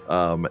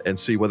 and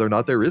see whether or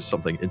not there is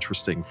something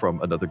interesting from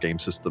another game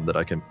system that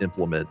I can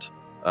implement,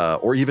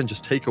 or even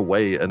just take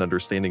away an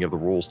understanding of the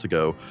rules to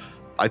go,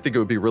 I think it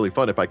would be really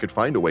fun if I could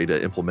find a way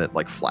to implement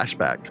like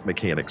flashback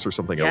mechanics or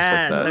something else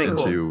Yes, like that that'd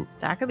be into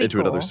That could be into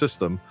cool. another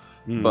system.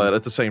 Hmm. But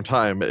at the same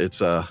time,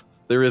 it's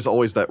there is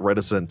always that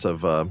reticence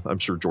of I'm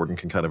sure Jordan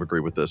can kind of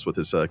agree with this with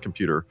his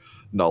computer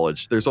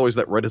knowledge. There's always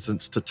that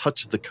reticence to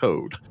touch the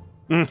code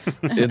in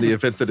the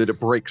event that it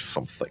breaks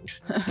something.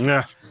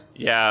 Yeah.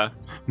 Yeah.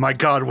 My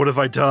God, what have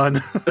I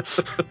done?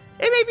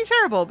 It may be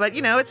terrible, but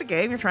it's a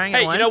game. You're trying it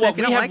Hey, once. you know and what? If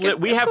you don't like it,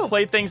 We it's have cool.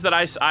 played things that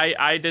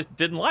I just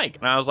didn't like,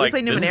 and I was We like,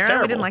 played this is Numenera.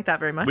 terrible. We didn't like that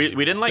very much. We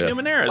didn't like Yeah.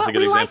 Numenera as Well, a good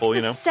we example.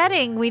 liked the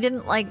setting. We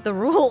didn't like the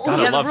rules. God,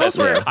 Yeah, I the love rules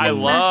that. were- I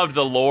loved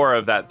the lore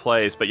of that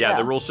place, but yeah, Yeah.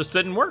 the rules just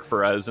didn't work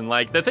for us. And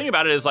like the thing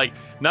about it is like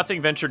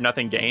nothing ventured,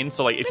 nothing gained.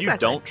 So like if Exactly. you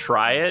don't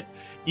try it,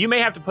 you may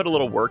have to put a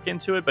little work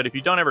into it. But if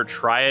you don't ever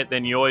try it,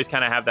 then you always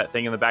kind of have that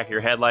thing in the back of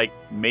your head, like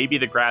maybe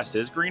the grass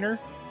is greener.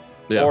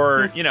 Yeah.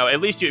 Or at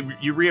least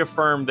you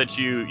reaffirm that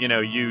you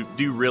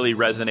do really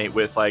resonate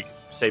with like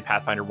say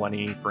Pathfinder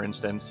 1E for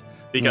instance,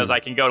 because I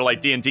can go to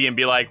like D&D and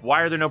be like,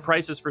 why are there no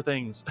prices for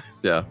things?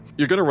 Yeah,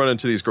 you're going to run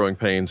into these growing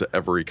pains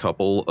every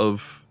couple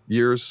of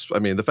years. I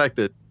mean, the fact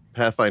that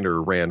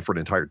Pathfinder ran for an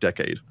entire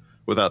decade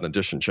without an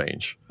edition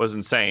change Was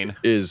insane.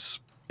 is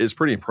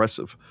pretty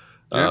impressive.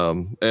 Yeah.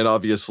 And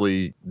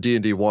obviously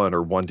D&D 1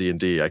 or 1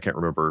 D&D, I can't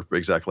remember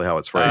exactly how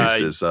it's phrased,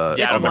 is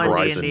yeah, on the 1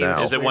 horizon D&D.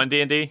 now. Is it 1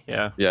 D&D?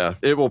 Yeah. Yeah,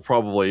 it will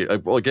probably,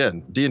 well,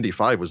 again, D&D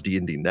 5 was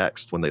D&D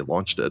Next when they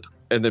launched it.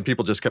 And then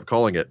people just kept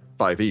calling it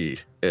 5e,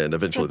 and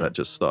eventually that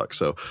just stuck.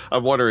 So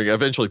I'm wondering,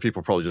 eventually people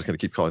are probably just going to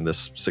keep calling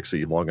this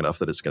 6e long enough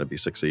that it's going to be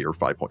 6e or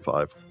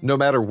 5.5. No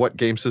matter what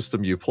game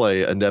system you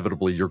play,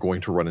 inevitably you're going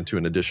to run into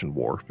an edition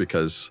war,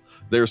 because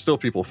there are still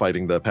people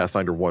fighting the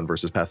Pathfinder 1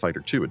 versus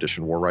Pathfinder 2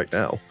 edition war right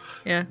now.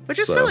 Yeah, which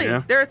is So- silly.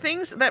 Yeah. There are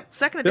things that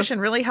 2nd edition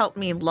really helped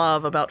me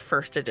love about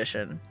 1st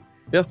edition.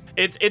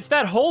 It's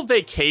that whole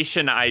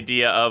vacation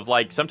idea of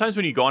like sometimes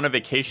when you go on a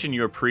vacation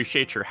you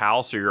appreciate your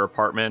house or your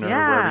apartment or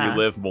wherever Yeah. you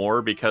live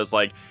more because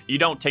like you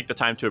don't take the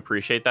time to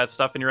appreciate that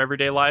stuff in your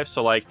everyday life.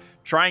 So like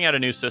trying out a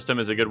new system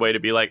is a good way to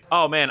be like,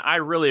 oh man, I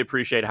really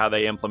appreciate how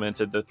they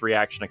implemented the 3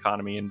 action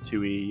economy in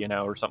 2E,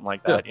 or something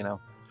like that,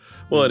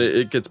 Well, and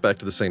it gets back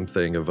to the same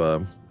thing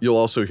of you'll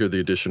also hear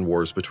the edition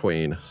wars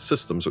between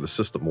systems, or the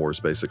system wars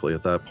basically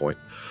at that point,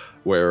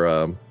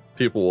 where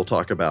people will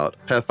talk about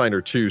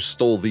Pathfinder 2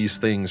 stole these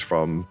things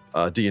from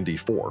D&D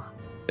 4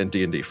 and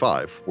D&D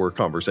 5 were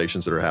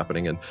conversations that are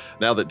happening. And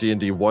now that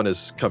D&D 1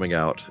 is coming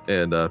out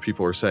and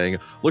people are saying,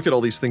 look at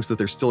all these things that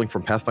they're stealing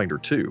from Pathfinder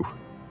 2.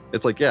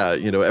 It's like, yeah,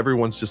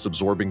 everyone's just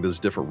absorbing these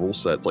different rule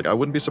sets. Like, I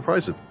wouldn't be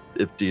surprised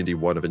if D&D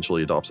 1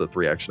 eventually adopts a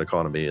 3-action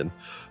economy. And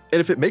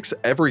if it makes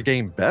every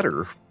game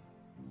better,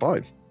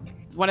 fine.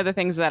 One of the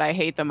things that I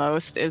hate the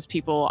most is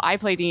I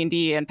play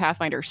D&D and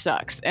Pathfinder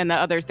sucks. And the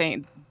other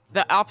thing,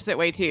 the opposite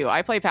way too.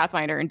 I play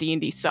Pathfinder and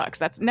D&D sucks.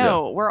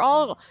 We're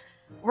all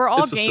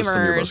It's the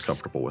system you're most gamers.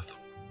 comfortable with.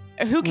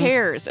 Who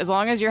cares? As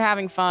long as you're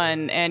having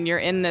fun and you're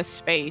in this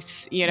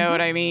space, you know what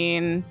I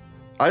mean?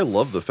 I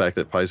love the fact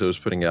that Paizo is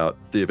putting out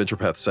the Adventure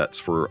Path sets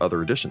for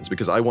other editions,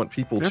 because I want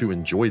people Yeah. to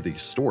enjoy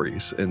these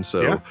stories. And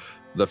so Yeah.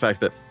 the fact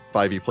that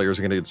 5e players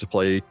are going to get to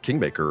play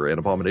Kingmaker and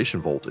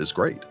Abomination Vault is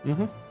great.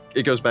 Mhm.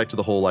 It goes back to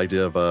the whole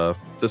idea of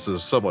this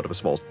is somewhat of a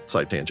small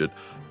side tangent.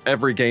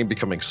 Every game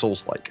becoming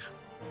Souls-like.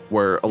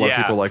 where a lot Yeah.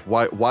 of people are like,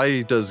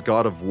 why does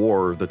God of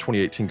War, the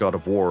 2018 God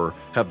of War,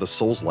 have the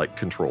Souls-like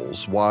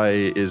controls? Why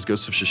is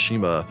Ghost of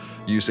Tsushima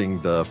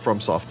using the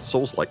FromSoft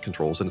Souls-like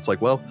controls? And it's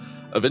like, well,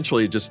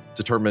 eventually just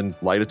determine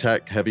light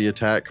attack, heavy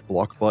attack,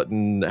 block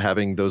button,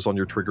 having those on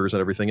your triggers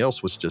and everything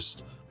else was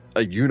just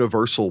a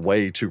universal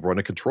way to run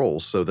a control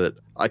so that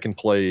I can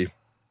play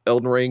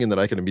Elden Ring and then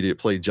I can immediately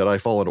play Jedi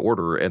Fallen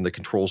Order and the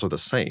controls are the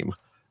same.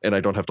 And I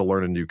don't have to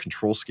learn a new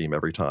control scheme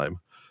every time.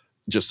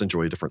 Just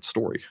enjoy a different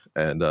story.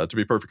 And to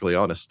be perfectly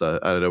honest, I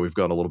know we've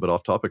gone a little bit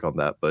off topic on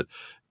that, but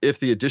if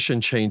the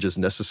addition change is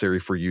necessary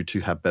for you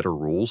to have better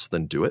rules,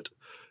 then do it.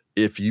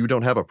 If you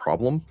don't have a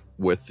problem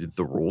with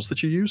the rules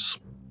that you use,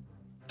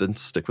 then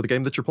stick with the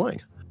game that you're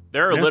playing.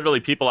 There are Yeah. literally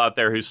people out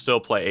there who still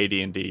play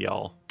AD&D,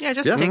 y'all. Yeah,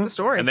 just Yeah. take the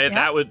story. And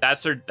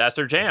that's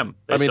their jam.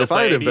 They I mean, still if I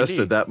play had AD&D.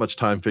 invested that much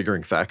time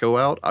figuring THAC0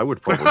 out, I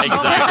would probably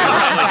Exactly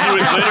right. Like, you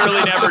would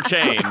literally never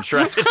change,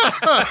 right?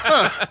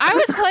 I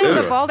was playing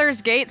the Ew.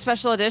 Baldur's Gate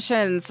special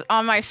editions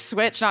on my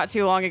Switch not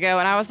too long ago,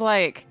 and I was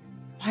like,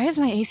 why is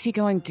my AC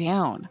going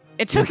down?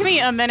 It took me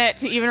a minute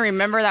to even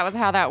remember that was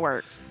how that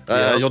worked.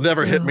 You'll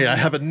never hit me. I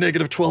have a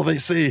negative 12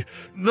 AC.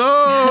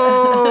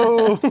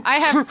 No. I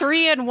have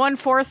 3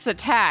 1/4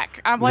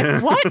 attack. I'm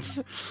like, what?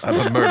 I'm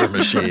a murder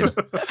machine.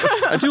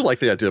 I do like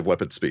the idea of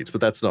weapon speeds,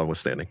 but that's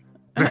notwithstanding.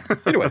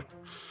 Anyway,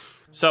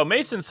 So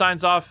Mason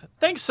signs off.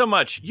 Thanks so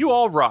much. You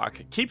all rock.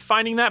 Keep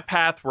finding that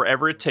path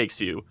wherever it takes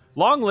you.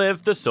 Long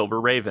live the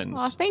Silver Ravens.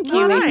 Well, thank you,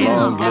 All right. Mason.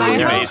 Long And I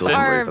live hope the Silver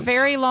our Ravens.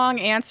 very long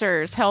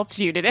answers helped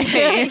you today.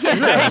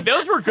 Hey,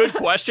 those were good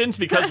questions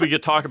because we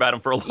could talk about them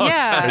for a long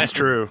Yeah. time. It's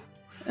true.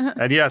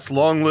 And yes,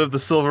 long live the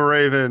Silver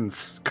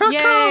Ravens.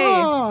 Yay.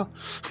 yeah,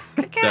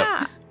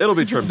 it'll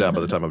be trimmed down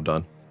by the time I'm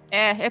done.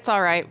 It's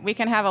all right. We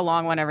can have a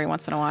long one every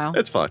once in a while.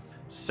 It's fine.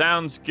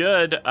 Sounds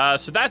good.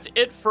 So that's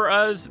it for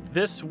us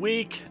this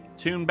week.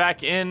 Tune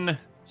back in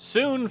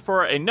soon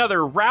for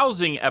another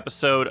rousing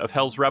episode of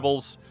Hell's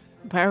Rebels.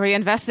 Where we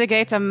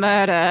investigate a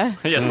murder.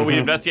 Yes, where we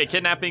investigate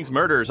kidnappings,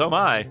 murders, oh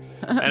my.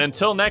 And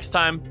until next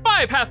time,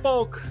 bye,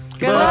 Pathfolk!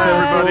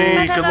 Goodbye,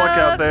 everybody. Good luck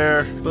out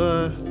there.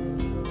 Bye.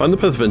 Find the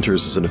Path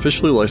Ventures is an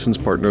officially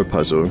licensed partner of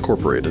Paizo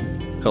Incorporated.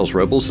 Hell's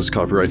Rebels is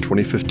copyright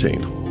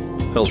 2015.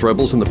 Hell's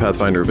Rebels and the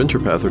Pathfinder Adventure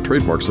Path are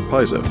trademarks of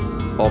Paizo.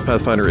 All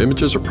Pathfinder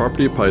images are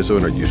property of Paizo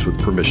and are used with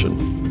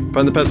permission.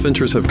 Find the Path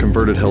Ventures have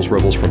converted Hell's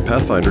Rebels from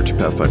Pathfinder to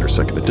Pathfinder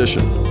 2nd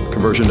Edition.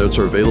 Conversion notes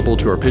are available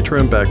to our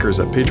Patreon backers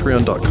at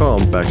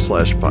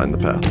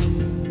patreon.com/findthepath.